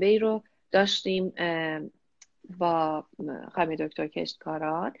مصاحبه ای رو داشتیم با خانم دکتر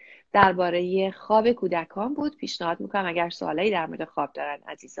کشتکاران درباره خواب کودکان بود. پیشنهاد میکنم اگر سوالایی در مورد خواب دارن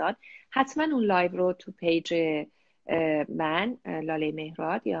عزیزان، حتما اون لایو رو تو پیج من لاله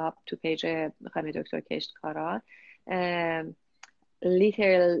مهراد یا تو پیج خانم دکتر کشتکاران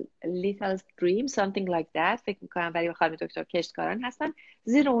little dream something like that فکر میکنم، ولی خانم دکتر کشتکاران هستن،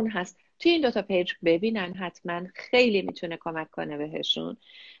 زیر اون هست. توی این دوتا پیج ببینن حتما، خیلی میتونه کمک کنه بهشون.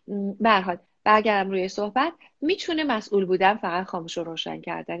 به هر حال برگردم روی صحبت. میتونه مسئول بودن فقط خاموش و روشن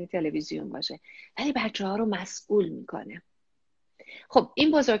کردن تلویزیون باشه، ولی بچه ها رو مسئول میکنه. خب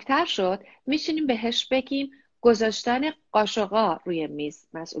این بزرگتر شد، میتونیم بهش بگیم گذاشتن قاشقا روی میز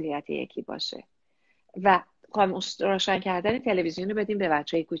مسئولیت یکی باشه و خاموش روشن کردن تلویزیون رو بدیم به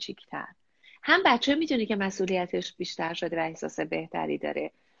بچه کوچیک‌تر. هم بچه میدونه که مسئولیتش بیشتر شده و احساس بهتری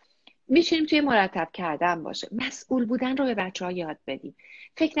داره. میتونیم توی مرتب کردن باشه. مسئول بودن رو به بچه ها یاد بدیم.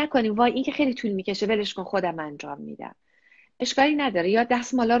 فکر نکنیم وای این که خیلی طول میکشه ولش کن خودم انجام میدم. اشکالی نداره. یا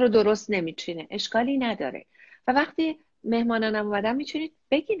دستمالا رو درست نمیچینه، اشکالی نداره. و وقتی مهمانانم اومدن میتونید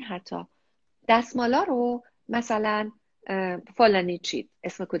بگین حتی دستمالا رو مثلا فلانی چید،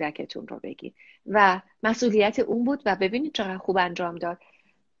 اسم کودکتون رو بگید و مسئولیت اون بود و ببینید چقدر خوب انجام داد.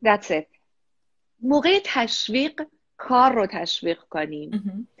 That's it. موقع تشویق کار رو تشویق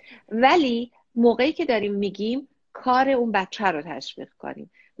کنیم، ولی موقعی که داریم میگیم کار اون بچه رو تشویق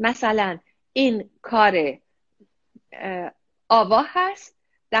کنیم. مثلا این کار آوا هست،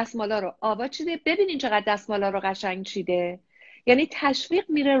 دستمالا رو آوا چیده، ببینین چقدر دستمالا رو قشنگ چیده. یعنی تشویق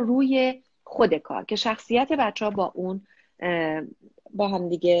میره روی خود کار که شخصیت بچه ها با اون با هم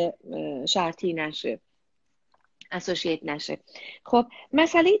دیگه شرطی نشه، اسوشییت نشه. خب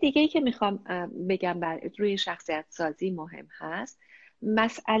مسئله دیگه‌ای که میخوام بگم روی شخصیت سازی مهم هست،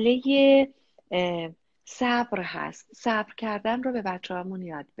 مسئله صبر هست. صبر کردن رو به بچه هامون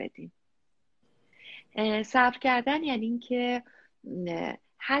یاد بدیم. صبر کردن یعنی این که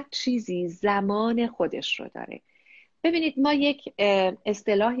هر چیزی زمان خودش رو داره. ببینید ما یک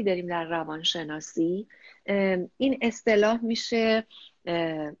اصطلاحی داریم در روانشناسی، این اصطلاح میشه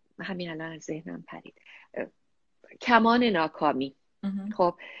همین الان از ذهنم پرید، کمان ناکامی.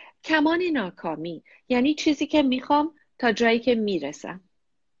 خب کمان ناکامی یعنی چیزی که میخوام تا جایی که میرسم.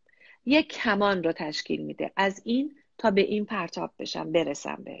 یک کمان رو تشکیل میده، از این تا به این پرتاب بشم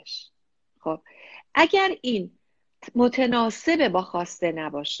برسم بهش. خب اگر این متناسب با خواسته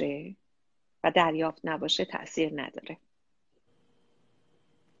نباشه و دریافت نباشه تأثیر نداره،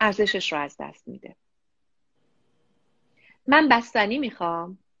 ارزشش رو از دست میده. من بستنی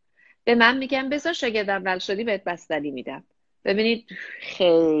میخوام، به من میگم بذار شاگرد اول شدی بهت بستنی میدم. ببینید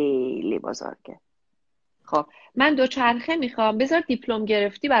خیلی بزرگه. خب من دوچرخه میخوام، بذار دیپلم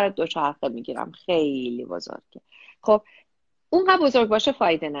گرفتی برات دوچرخه میگیرم. خیلی بزرگه. خب اونقدر بزرگ باشه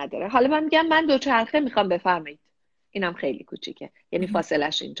فایده نداره. حالا من میگم من دوچرخه میخوام، بفرمایید. اینم خیلی کوچیکه، یعنی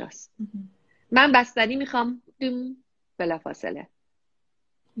فاصلش اینجاست. من بستنی میخوام، بلا فاصله.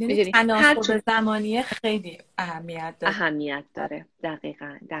 یعنی تناسب زمانی خیلی اهمیت داره. اهمیت داره.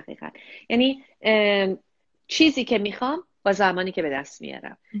 دقیقاً. یعنی چیزی که میخوام با زمانی که به دست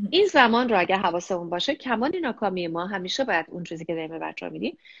میارم. این زمان رو اگه حواسمون باشه، کمان ناکامی ما همیشه باید اون چیزی که داریم به بچه‌ها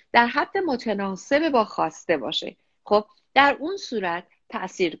میدیم در حد متناسب با خواسته باشه. خب در اون صورت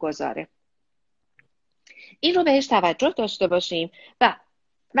تأثیر گذاره. این رو بهش توجه داشته باشیم. و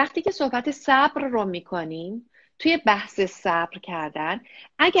وقتی که صحبت صبر رو میکنیم توی بحث صبر کردن،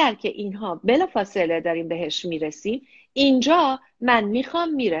 اگر که اینها بلافاصله داریم بهش میرسیم، اینجا من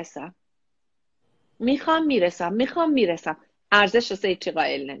میخوام میرسم، ارزش واسه هیچی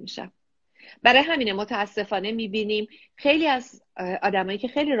قائل نمیشم. برای همینه متاسفانه میبینیم خیلی از آدمایی که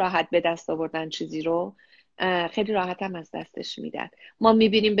خیلی راحت به دست آوردن چیزی رو خیلی راحت هم از دستش میدن. ما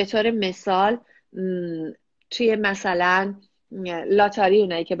میبینیم به طور مثال توی مثلا لاتاری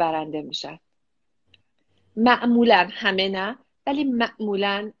اونایی که برنده میشن، معمولا همه نه ولی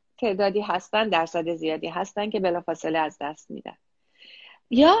معمولا تعدادی هستن، درصد زیادی هستن که بلافاصله از دست میدن.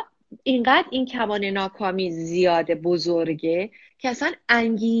 یا اینقدر این کمان ناکامی زیاده بزرگه که اصلا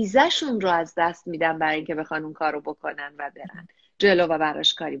انگیزشون رو از دست میدن برای اینکه بخوان اون کار رو بکنن و برن جلو و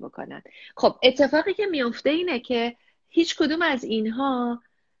براش کاری بکنن. خب اتفاقی که میفته اینه که هیچ کدوم از اینها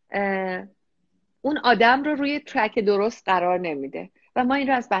اون آدم رو روی ترک درست قرار نمیده و ما این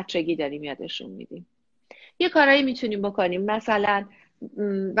رو از بچگی داریم یادشون میدیم. یه کارایی میتونیم بکنیم، مثلا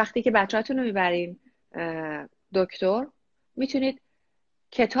وقتی که بچه‌هاتون رو میبرین دکتر، میتونید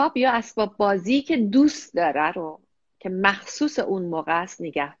کتاب یا اسباب بازی که دوست داره رو که مخصوص اون موقع است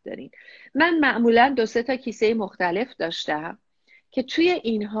نگه دارین. من معمولا 2-3 تا کیسه مختلف داشتم که توی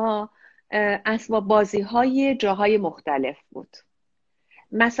اینها اسباب بازی های جاهای مختلف بود.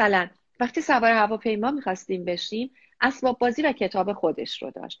 مثلا وقتی سوار هواپیما میخواستیم بشیم، اسباب بازی و کتاب خودش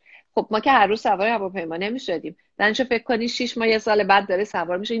رو داشت. خب ما که هر روز سوار هواپیما نمیشدیم، دانش فکر کنی 6 ماه 1 سال بعد داره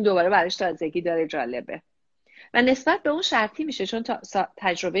سوار میشه، این دوباره براش تازگی داره، جالبه و نسبت به اون شرطی میشه چون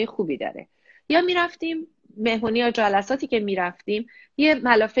تجربه خوبی داره. یا میرفتیم مهمونی یا جلساتی که میرفتیم، یه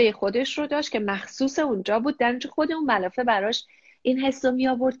ملافه خودش رو داشت که مخصوص اونجا بود، در خود اون ملافه براش این حس رو می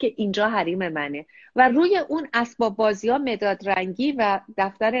آورد که اینجا حریم منه و روی اون اسباب بازی ها مداد رنگی و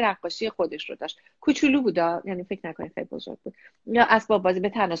دفتر نقاشی خودش رو داشت. کوچولو بود، یعنی فکر نکنید خیلی بزرگ بود، یا اسباب بازی به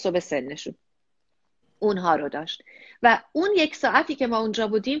تناسب سنشون اونها رو داشت. و اون 1 ساعتی که ما اونجا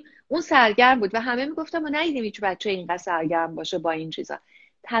بودیم اون سرگرم بود و همه میگفتم ما ندیدیم هیچ بچه اینقدر سرگرم باشه با این چیزا.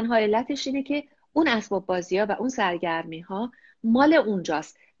 تنها علتش اینه که اون اسباب بازی ها و اون سرگرمی ها مال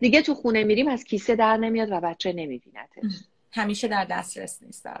اونجاست، دیگه تو خونه میریم از کیسه در نمیاد و بچه نمیبینتش، همیشه در دسترس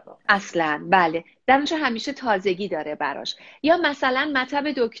نیست در واقع. اصلا. بله، درنچه همیشه تازگی داره براش. یا مثلا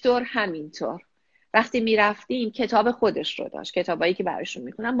مطب دکتر همینطور، وقتی میرفتیم کتاب خودش رو داشت، کتابایی که براشون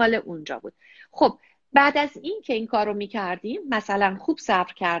میخونم مال اونجا بود. خب بعد از این که این کار رو میکردیم، مثلا خوب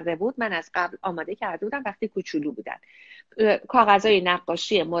صبر کرده بود، من از قبل آماده کرده بودم وقتی کوچولو بودن کاغذهای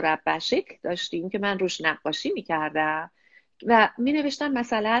نقاشی مربع شکل داشتیم که من روش نقاشی میکردم و مینوشتم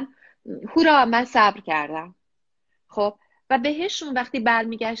مثلا هورا من صبر کردم. خب و بهشون وقتی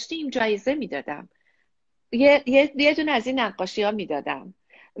برمیگشتیم جایزه میدادم، یه دونه از این نقاشی ها میدادم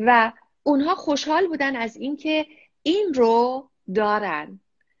و اونها خوشحال بودن از اینکه این رو دارن،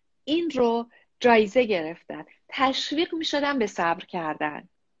 این رو جایزه گرفتن، تشویق میشدن به صبر کردن.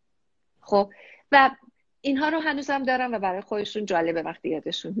 خب و اینها رو هنوزم دارم و برای خودشون جالبه وقتی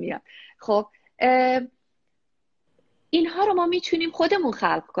یادشون میاد. خب اینها رو ما میتونیم خودمون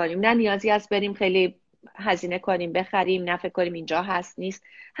خلق کنیم، نه نیازی از بریم خیلی هزینه کنیم بخریم، نه فکر کنیم اینجا هست نیست.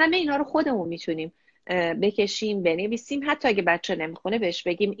 همه اینا رو خودمون میتونیم بکشیم، بنویسیم، حتی اگه بچه نمیخونه بهش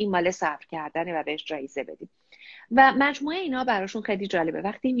بگیم این مال صبر کردنه و بهش جایزه بدیم. و مجموعه اینا براشون خیلی جالبه،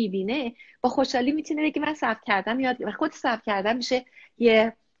 وقتی میبینه با خوشحالی میتونه بگه من صبر کردم، یاد و خود صبر کردن میشه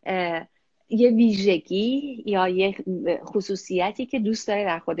یه ویژگی یا یه خصوصیتی که دوست داره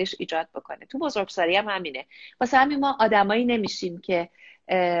در خودش ایجاد بکنه. تو بزرگسالی هم همینه. واسه همین ما آدمایی نمیشیم که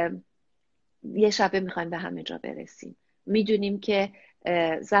یه شبه میخوایم به همه جا برسیم. میدونیم که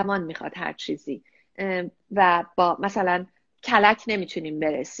زمان میخواد هر چیزی و با مثلا کلک نمیتونیم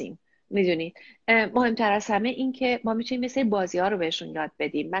برسیم. میدونید مهمتر از همه این که ما میتونیم مثل بازی ها رو بهشون یاد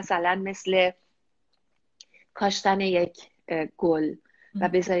بدیم، مثلا مثل کاشتن یک گل و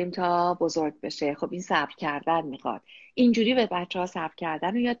بذاریم تا بزرگ بشه. خب این صبر کردن میخواد. اینجوری به بچه‌ها صبر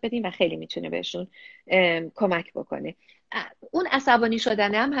کردن رو یاد بدیم و خیلی میتونه بهشون کمک بکنه. اون عصبانی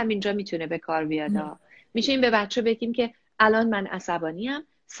شدن هم همینجا میتونه به کار بیاد. میتونیم به بچه بگیم که الان من عصبانیم،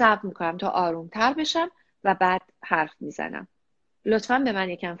 صبر میکنم تا آرومتر بشم و بعد حرف میزنم، لطفاً به من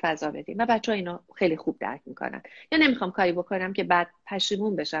یکم فضا بدیم. و بچه‌ها اینو خیلی خوب درک میکنن. یا نمیخوام کاری بکنم که بعد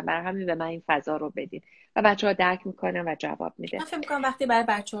پشیمون بشم، برای همین به من این فضا رو بدین. و بچه‌ها درک میکنن و جواب میده. من فکر میکنم وقتی برای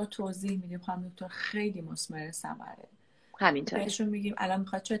بچه‌ها توضیح میدیم خانم دکتر خیلی مثمر ثمره. همینطوره. بهشون میگیم الان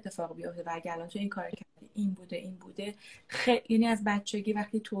میخواد چه اتفاقی بیفته و اگه الان تو این کار کردی این بوده یعنی از بچگی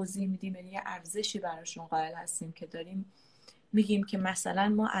وقتی توضیح میدیم یعنی یه ارزشی براشون قائل هستیم که داریم میگیم که مثلا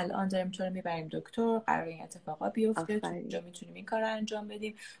ما الان داریم تو رو میبریم دکتر، قرار این اتفاقا بیفته، تو اینجا میتونیم این کار رو انجام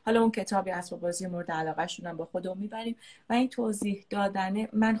بدیم، حالا اون کتابی اسباب بازی مورد علاقه شون با خودمون میبریم. و این توضیح دادن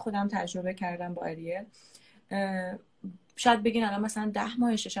من خودم تجربه کردم با اریل. شاید بگین الان مثلا 10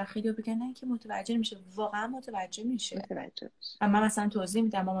 ماهشه، شاید خیلی بگن نه که متوجه نمیشه، واقعا متوجه میشه. و من مثلا توضیح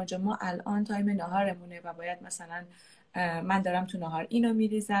میدم مامان جان ما الان تایم ناهارمونه و باید مثلا من دارم تو ناهار اینو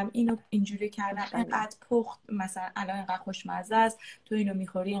میریزم، اینو اینجوری کردم، اینقدر پخت، مثلا الان اینقدر خوشمزه است، تو اینو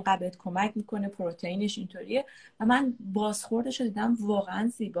میخوری اینقدر بهت کمک میکنه، پروتئینش اینطوریه. و من بازخوردش رو دیدم واقعا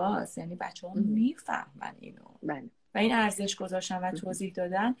زیباست، یعنی بچه‌ها میفهمن اینو. و این ارزش گذاشتن و توضیح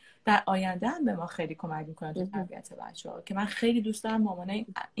دادن در آینده هم به ما خیلی کمک میکنه تو تربیت بچه‌ها. که من خیلی دوست دارم مامانای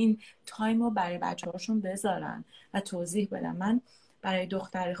این تایم رو برای بچه‌هاشون بذارن و توضیح بدن. من برای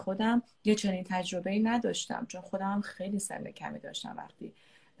دختر خودم یه چنین تجربه‌ای نداشتم، چون خودم خیلی سن کمی داشتم وقتی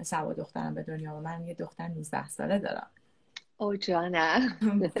سوا دخترم به دنیا و من یه دختر 19 ساله دارم. او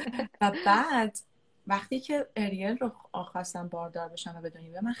جانم. و بعد وقتی که اریل رو خواستم باردار بشم و به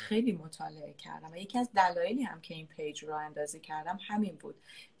دنیا بیام، من خیلی مطالعه کردم و یکی از دلایلی هم که این پیج رو اندازی کردم همین بود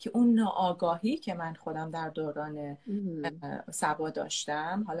که اون ناآگاهی که من خودم در دوران سبا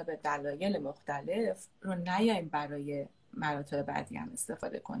داشتم، حالا به دلایل مختلف، رو نیایم برای مراتب بعدی هم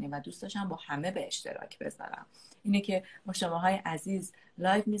استفاده کنیم و دوست داشتم با همه به اشتراک بذارم اینه که با شماهای عزیز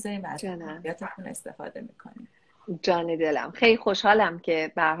لایو میذاریم و از فعالیتتون استفاده میکنیم. جان دلم، خیلی خوشحالم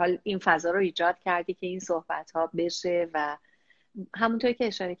که به هر حال این فضا رو ایجاد کردی که این صحبت ها بشه و همونطور که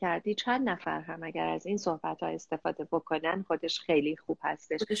اشاره کردی چند نفر هم اگر از این صحبت ها استفاده بکنن خودش خیلی خوب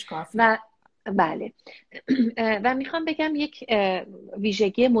هستش. خودش کافی. و بله و میخوام بگم یک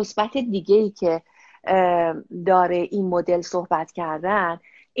ویژگی مثبت دیگه‌ای که داره این مدل صحبت کردن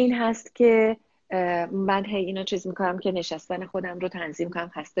این هست که من اینو چیز میکنم که نشستن خودم رو تنظیم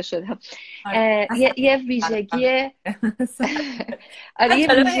کنم، خسته شدم. یه ویژگی آره یه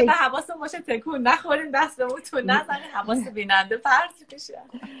ویژگی حواسم باشه تکون نخوریم دستمون تو نزنه حواس بیننده پرت بشه.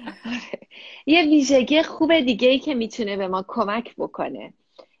 یه ویژگی خوب دیگه ای که میتونه به ما کمک بکنه،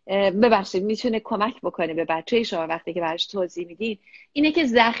 ببخشید میتونه کمک بکنه به بچه شما وقتی که براش توضیح میدین، اینه که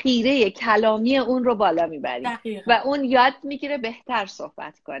ذخیره کلامی اون رو بالا میبرید و اون یاد میگیره بهتر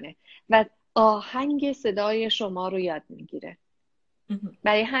صحبت کنه و آهنگ صدای شما رو یاد میگیره.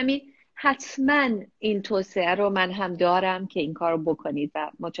 برای همین حتما این توصیه رو من هم دارم که این کار رو بکنید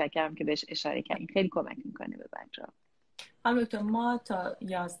و متشکرم که بهش اشاره کردین، خیلی کمک میکنه به بچه‌ها. خانم دکتر ما تا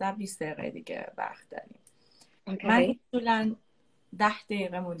 11-20 دقیقه دیگه وقت داریم. من اصولاً 10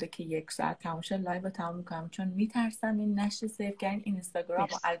 دقیقه مونده که 1 ساعت تموم شه لایو رو تموم میکنم چون میترسم این نشر سیو کردن اینستاگرام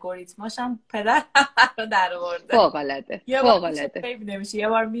و الگوریتماشم پدر رو در آورده. فوق‌العاده سیو نمیشه، یه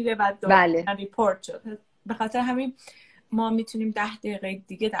بار میره بعد ریپورت شد. به خاطر همین ما میتونیم 10 دقیقه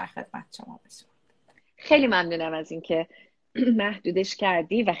دیگه در خدمت شما باشیم. خیلی ممنونم از اینکه محدودش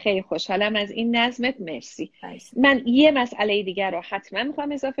کردی و خیلی خوشحالم از این نظمت. مرسی. من یه مسئله دیگر رو حتما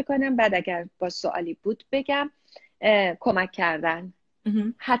میخوام اضافه کنم، بعد اگر با سوالی بود بگم. کمک کردن.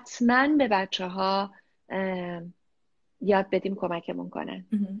 حتما به بچه ها یاد بدیم کمکمون کنن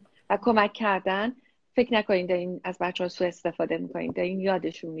و کمک کردن فکر نکنید دارین از بچه ها سوء استفاده میکنید، دارین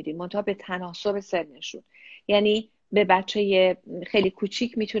یادشون میدین منتها به تناسب سنشون. یعنی به بچه خیلی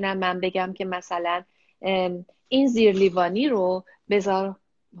کوچیک میتونم من بگم که مثلا این زیرلیوانی رو بذار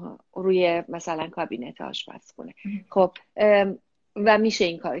روی مثلا کابینت آشپزخونه. خب و میشه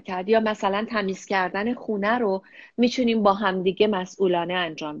این کار کرد. یا مثلا تمیز کردن خونه رو میتونیم با همدیگه مسئولانه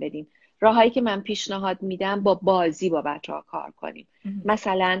انجام بدیم. راهایی که من پیشنهاد میدم با بازی با بچه‌ها کار کنیم.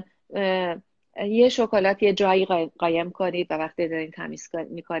 مثلا یه شکلات یه جایی قایم کنید و وقتی دارین تمیز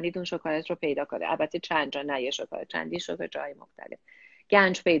میکنید اون شکلات رو پیدا کنید. البته چند جا نه، یه شکلات، چندی شکلات جای مختلف.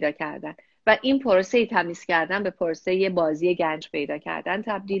 گنج پیدا کردن و این پروسه تمیز کردن به پروسه بازی گنج پیدا کردن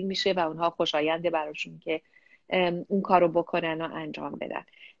تبدیل میشه و اونها خوشاینده براشون که اون کارو بکنن و انجام بدن.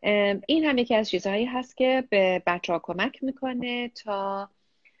 این هم یکی از چیزهایی هست که به بچه‌ها کمک میکنه تا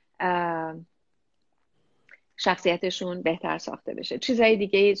شخصیتشون بهتر ساخته بشه. چیزهای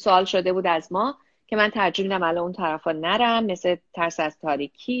دیگه سوال شده بود از ما که من ترجیح میدم الان اون طرفا نرم، مثل ترس از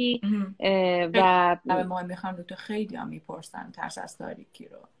تاریکی و ما میخوام تو خیلی هم میپرسن ترس از تاریکی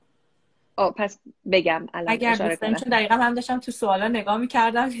رو. پس بگم الان اگر اشاره کنم. چون دقیقا هم داشتم تو سوالا نگاه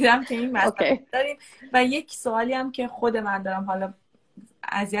میکردم دیدم که این مسئله داریم و یک سوالی هم که خود من دارم حالا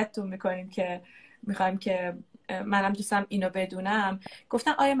اذیتتون میکنیم که میخوایم که منم دوستم اینو بدونم.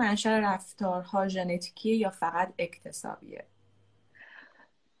 گفتن آیا منشأ رفتارها ژنتیکیه یا فقط اکتسابیه؟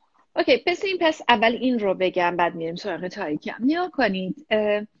 اوکی، پس اول این رو بگم بعد میریم سراغ تاریکی. نیا کنید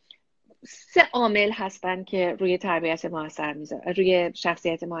 3 عامل هستن که روی تربیت ما اثر میذارن، روی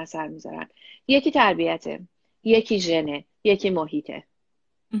شخصیت ما اثر میذارن. یکی تربیته، یکی ژنه، یکی محیطه.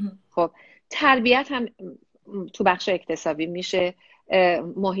 خب تربیت هم تو بخش اکتسابی میشه،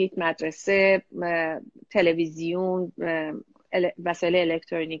 محیط، مدرسه، تلویزیون، وسایل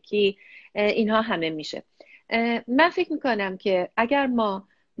الکترونیکی، اینها همه میشه. من فکر میکنم که اگر ما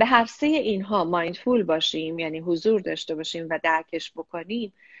به هر 3 اینها مایندفول باشیم، یعنی حضور داشته باشیم و درکش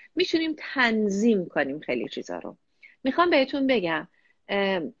بکنیم، میتونیم تنظیم کنیم خیلی چیزا رو. میخوام بهتون بگم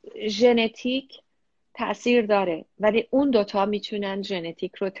ژنتیک تأثیر داره ولی اون دوتا میتونن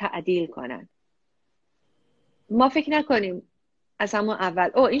ژنتیک رو تعدیل کنن. ما فکر نکنیم از همون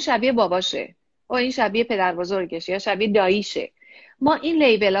اول این شبیه باباشه، این شبیه پدر بزرگشه یا شبیه داییشه. ما این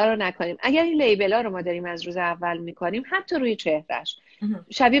لیبلا رو نکنیم. اگر این لیبلا رو ما داریم از روز اول میکنیم، حتی روی چهرهش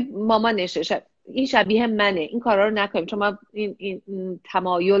شبیه مامانشه، این شبیه منه، این کارا رو نکنیم. چون ما این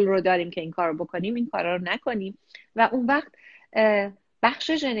تمایل رو داریم که این کار رو بکنیم، این کارا رو نکنیم و اون وقت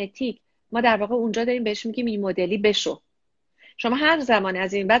بخش ژنتیک ما در واقع اونجا داریم بهش میگیم این مدلی بشو. شما هر زمان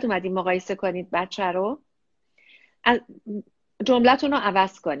از این بعد اومدین مقایسه کنید بچه رو، جملتون رو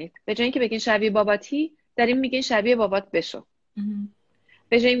عوض کنید. به جای اینکه بگین شبیه باباتی، داریم میگین شبیه بابات بشو.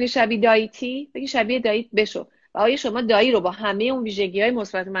 به جای اینکه شبیه داییتی، بگین شبیه داییت بشو. و آیا شما دایی رو با همه اون ویژگی‌های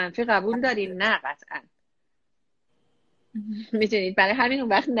مثبت و منفی قبول دارین؟ نه قطعا. میدونید برای همین اون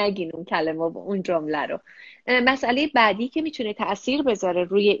وقت نگین اون کلمه و اون جمله رو. مسئله بعدی که میتونه تأثیر بذاره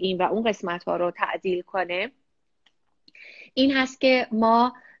روی این و اون قسمت ها رو تعدیل کنه این هست که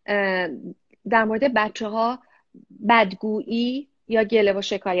ما در مورد بچه ها بدگویی یا گله و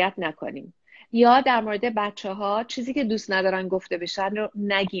شکایت نکنیم، یا در مورد بچه ها چیزی که دوست ندارن گفته بشن رو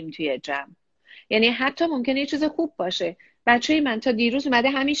نگیم توی جمع. یعنی حتی ممکنه یه چیز خوب باشه، بچه من تا دیروز اومده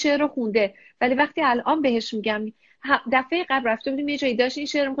همین شعر رو خونده، ولی وقتی الان بهش میگم دفعه قبل رفته بودیم یه جایی داشت این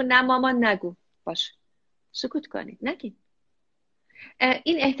شعر رو میخوند، نه مامان نگو، باشه سکوت کنید نگید.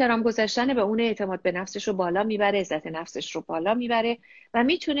 این احترام گذاشتن به اون اعتماد به نفسش رو بالا میبره، عزت نفسش رو بالا میبره و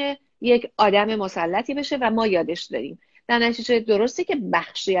میتونه یک آدم مسلطی بشه و ما یادش داریم. در نتیجه درسته که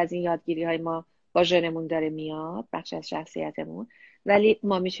بخشی از این یادگیری های ما با ژنمون داره میاد، بخشی از شخصیتمون، ولی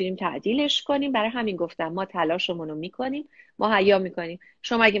ما میتونیم تعدیلش کنیم. برای همین گفتم ما تلاشمون رو میکنیم، ما حیا میکنیم.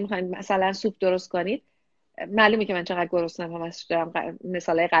 شما اگه میخواید مثلا سوپ درست کنید، معلومه که من چقدر گرسنه‌ام، همش دارم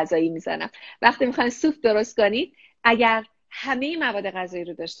مثالای غذایی میزنم. وقتی میخواید سوپ درست کنید، اگر همه مواد غذایی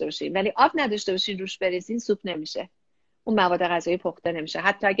رو داشته باشین ولی آب نداشته باشین روش بریزین، سوپ نمیشه، اون مواد غذایی پخته نمیشه،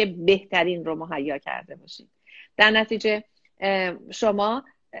 حتی اگه بهترین رو مهیا کرده باشین. در نتیجه شما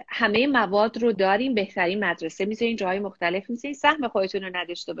همه مواد رو دارین، بهترین مدرسه میذارین، جاهای مختلف میذارین، سهم خودتون رو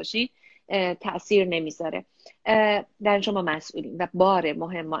نداشته باشین تأثیر نمیذاره. در شما مسئولین و بار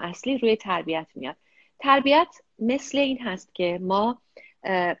مهم و اصلی روی تربیت میاد. تربیت مثل این هست که ما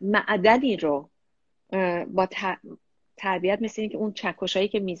معدنی رو با تربیت مثل این که اون چکشایی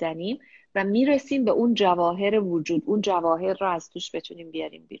که میزنیم و میرسیم به اون جواهر وجود، اون جواهر رو از توش بتونیم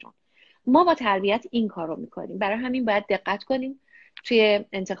بیاریم بیرون. ما با تربیت این کار رو میکنیم. برای همین باید دقت کنیم توی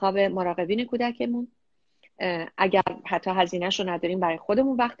انتخاب مراقبین کودکمون. اگر حتی هزینه‌اش رو نداریم برای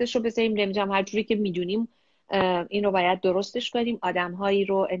خودمون وقتش رو بذاریم، نمیدونم هر جوری که میدونیم این رو باید درستش کنیم. آدم‌هایی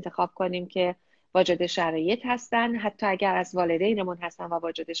رو انتخاب کنیم که واجد شرایط هستن، حتی اگر از والدینمون هستن و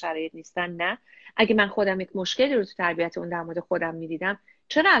واجد شرایط نیستن نه. اگه من خودم یک مشکلی رو تو تربیت اون در مورد خودم میدیدم،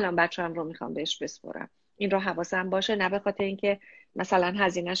 چرا الان بچه‌م رو میخوام بهش بسپرم؟ این رو حواسم باشه، نه به خاطر اینکه مثلا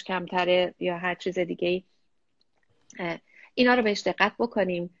هزینه‌اش کمتره یا هر چیز دیگه‌ای. اینا رو بهش دقت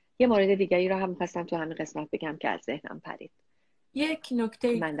بکنیم. یه مورد دیگری رو هم می‌خواستم تو همین قسمت بگم که از ذهنم پرید. یک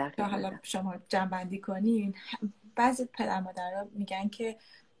نکته من که حالا شما جنبندی کنین، بعضی پدر مادرها میگن که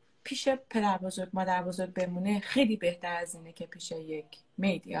پیش پدر بزرگ مادر بزرگ بمونه خیلی بهتر از اینه که پیش یک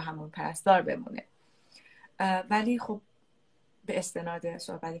مید یا همون پرستار بمونه. ولی خب به استناد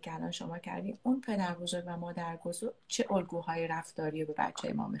صحبتی که الان شما کردیم، اون پدر بزرگ و مادر بزرگ چه الگوهای رفتاری به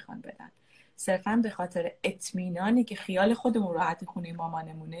بچه ما میخوان بدن؟ صرفا به خاطر اطمینانی که خیال خودمون راحت خونه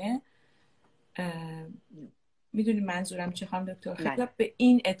مامانمونه. میدونی منظورم چه خانم دکتر؟ خیلی به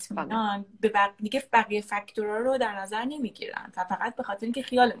این اطمینان به بقیه فاکتورها رو در نظر نمیگیرن و فقط به خاطر اینکه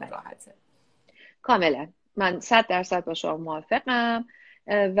خیالمون راحته. کاملا من 100% با شما موافقم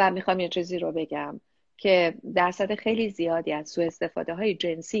و میخوام یه چیزی رو بگم که درصد خیلی زیادی از سوء استفاده های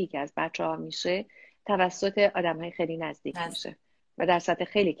جنسی که از بچه ها میشه توسط آدم های خیلی نزدیک میشه و درصد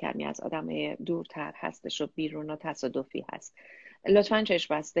خیلی کمی از آدم های دورتر هستش و بیرون و تصادفی هست. لطفاً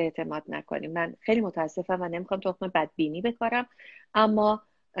چشم بسته اعتماد نکنیم. من خیلی متاسفم و نمیخوام تخم بدبینی بکارم، اما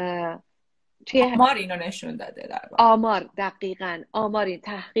آمار اینو نشون داده. در واقع آمار دقیقاً آماری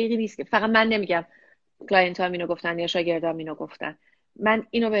تحقیقی نیست که فقط من نمیگم، کلاینت هم اینو گفتن یا شاگردام اینو گفتن، من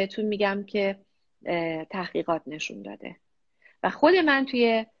اینو بهتون میگم که تحقیقات نشون داده و خود من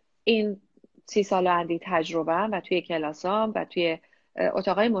توی این 30 سال اندی تجربه‌ام و توی کلاسام و توی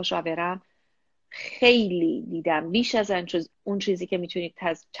اتاقای مشاورم خیلی دیدم بیش از اون چیزی که میتونید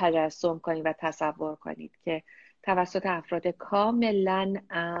تجسم کنید و تصور کنید که توسط افراد کاملا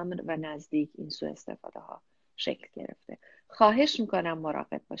امن و نزدیک این سوء استفاده ها شکل گرفته. خواهش میکنم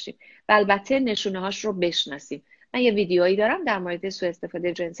مراقب باشیم و البته نشونه هاش رو بشناسیم. من یه ویدیویی دارم در مورد سوء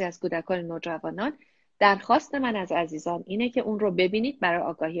استفاده جنسی از کودکان نوجوانان. درخواست من از عزیزان اینه که اون رو ببینید برای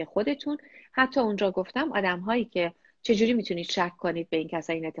آگاهی خودتون. حتی اونجا گفتم آدم هایی که چجوری میتونید شک کنید به این که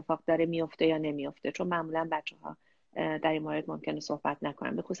اصلا این اتفاق داره میفته یا نمیفته، چون معمولا بچه‌ها در این مورد ممکنه صحبت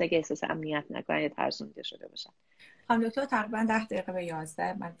نکنن، به خصوص اگه احساس امنیت نکنن یا ترسونیده شده باشن. خانم دکتر تقریبا 10 دقیقه به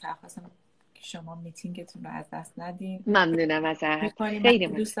 11 من درخواستم که شما میتینگتون رو از دست ندین. ممنونم ازت. خیلی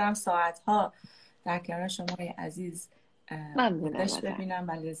دوست دارم ساعت‌ها در کنار شما عزیز ممنونم ببینم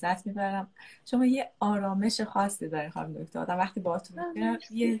و لذت میبرم. شما یه آرامش خاصی داری خانم دکتر، آدم وقتی باهاتون میشینه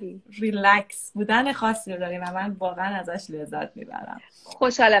یه ریلکس بودن خاصی رو داریم و من واقعا ازش لذت میبرم.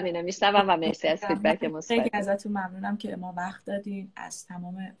 خوشحالم اینو میشنوم و مرسی از فیدبک مثبت. خیلی ازتون ممنونم که ما وقت دادین. از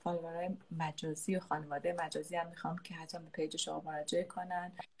تمام فالوورای مجازی و خانواده مجازی هم میخوام که حتما به پیج شما مراجعه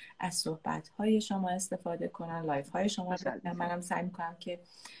کنن، از صحبت‌های شما استفاده کنن، لایف‌های شما رو ببینن. منم سعی میکنم که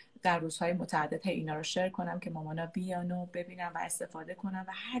در روزهای متعدد اینا رو شیر کنم که مامانا بیان و ببینم و استفاده کنم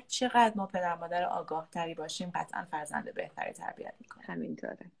و هر چقدر ما پدر مادر آگاه تری باشیم قطعا فرزند بهتری تربیت میکنیم.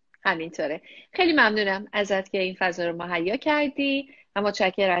 همینطوره. خیلی ممنونم ازت که این فضا رو مهیا کردی و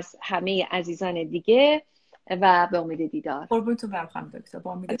متشکرم از همه عزیزان دیگه و به امید دیدار. قربونتون برم خانم دکتر.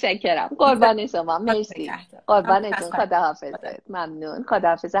 با امید. متشکرم. قربان شما. مرسی. قربانتون. خداحافظ. ممنون.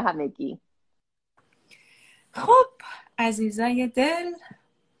 خداحافظ همگی. خب عزیزای دل،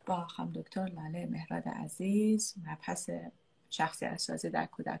 با خانم دکتر لاله مهراد عزیز مبحث شخصیت سازی در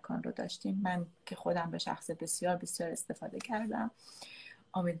کودکان رو داشتیم. من که خودم به شخص بسیار بسیار استفاده کردم.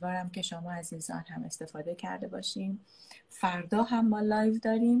 امیدوارم که شما عزیزان هم استفاده کرده باشیم. فردا هم ما لایو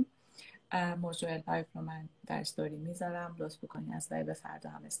داریم. موضوع لایو رو من در استوری میذارم، لطف بکنید از لایو فردا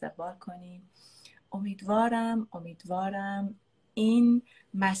هم استقبال کنیم. امیدوارم این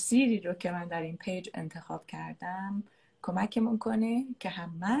مسیری رو که من در این پیج انتخاب کردم کمکمون کنه که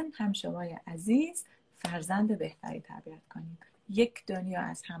هم من هم شمای عزیز فرزند بهتری تربیت کنیم. یک دنیا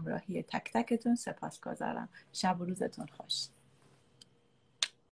از همراهی تک تکتون سپاسگزارم. شب و روزتون خوش.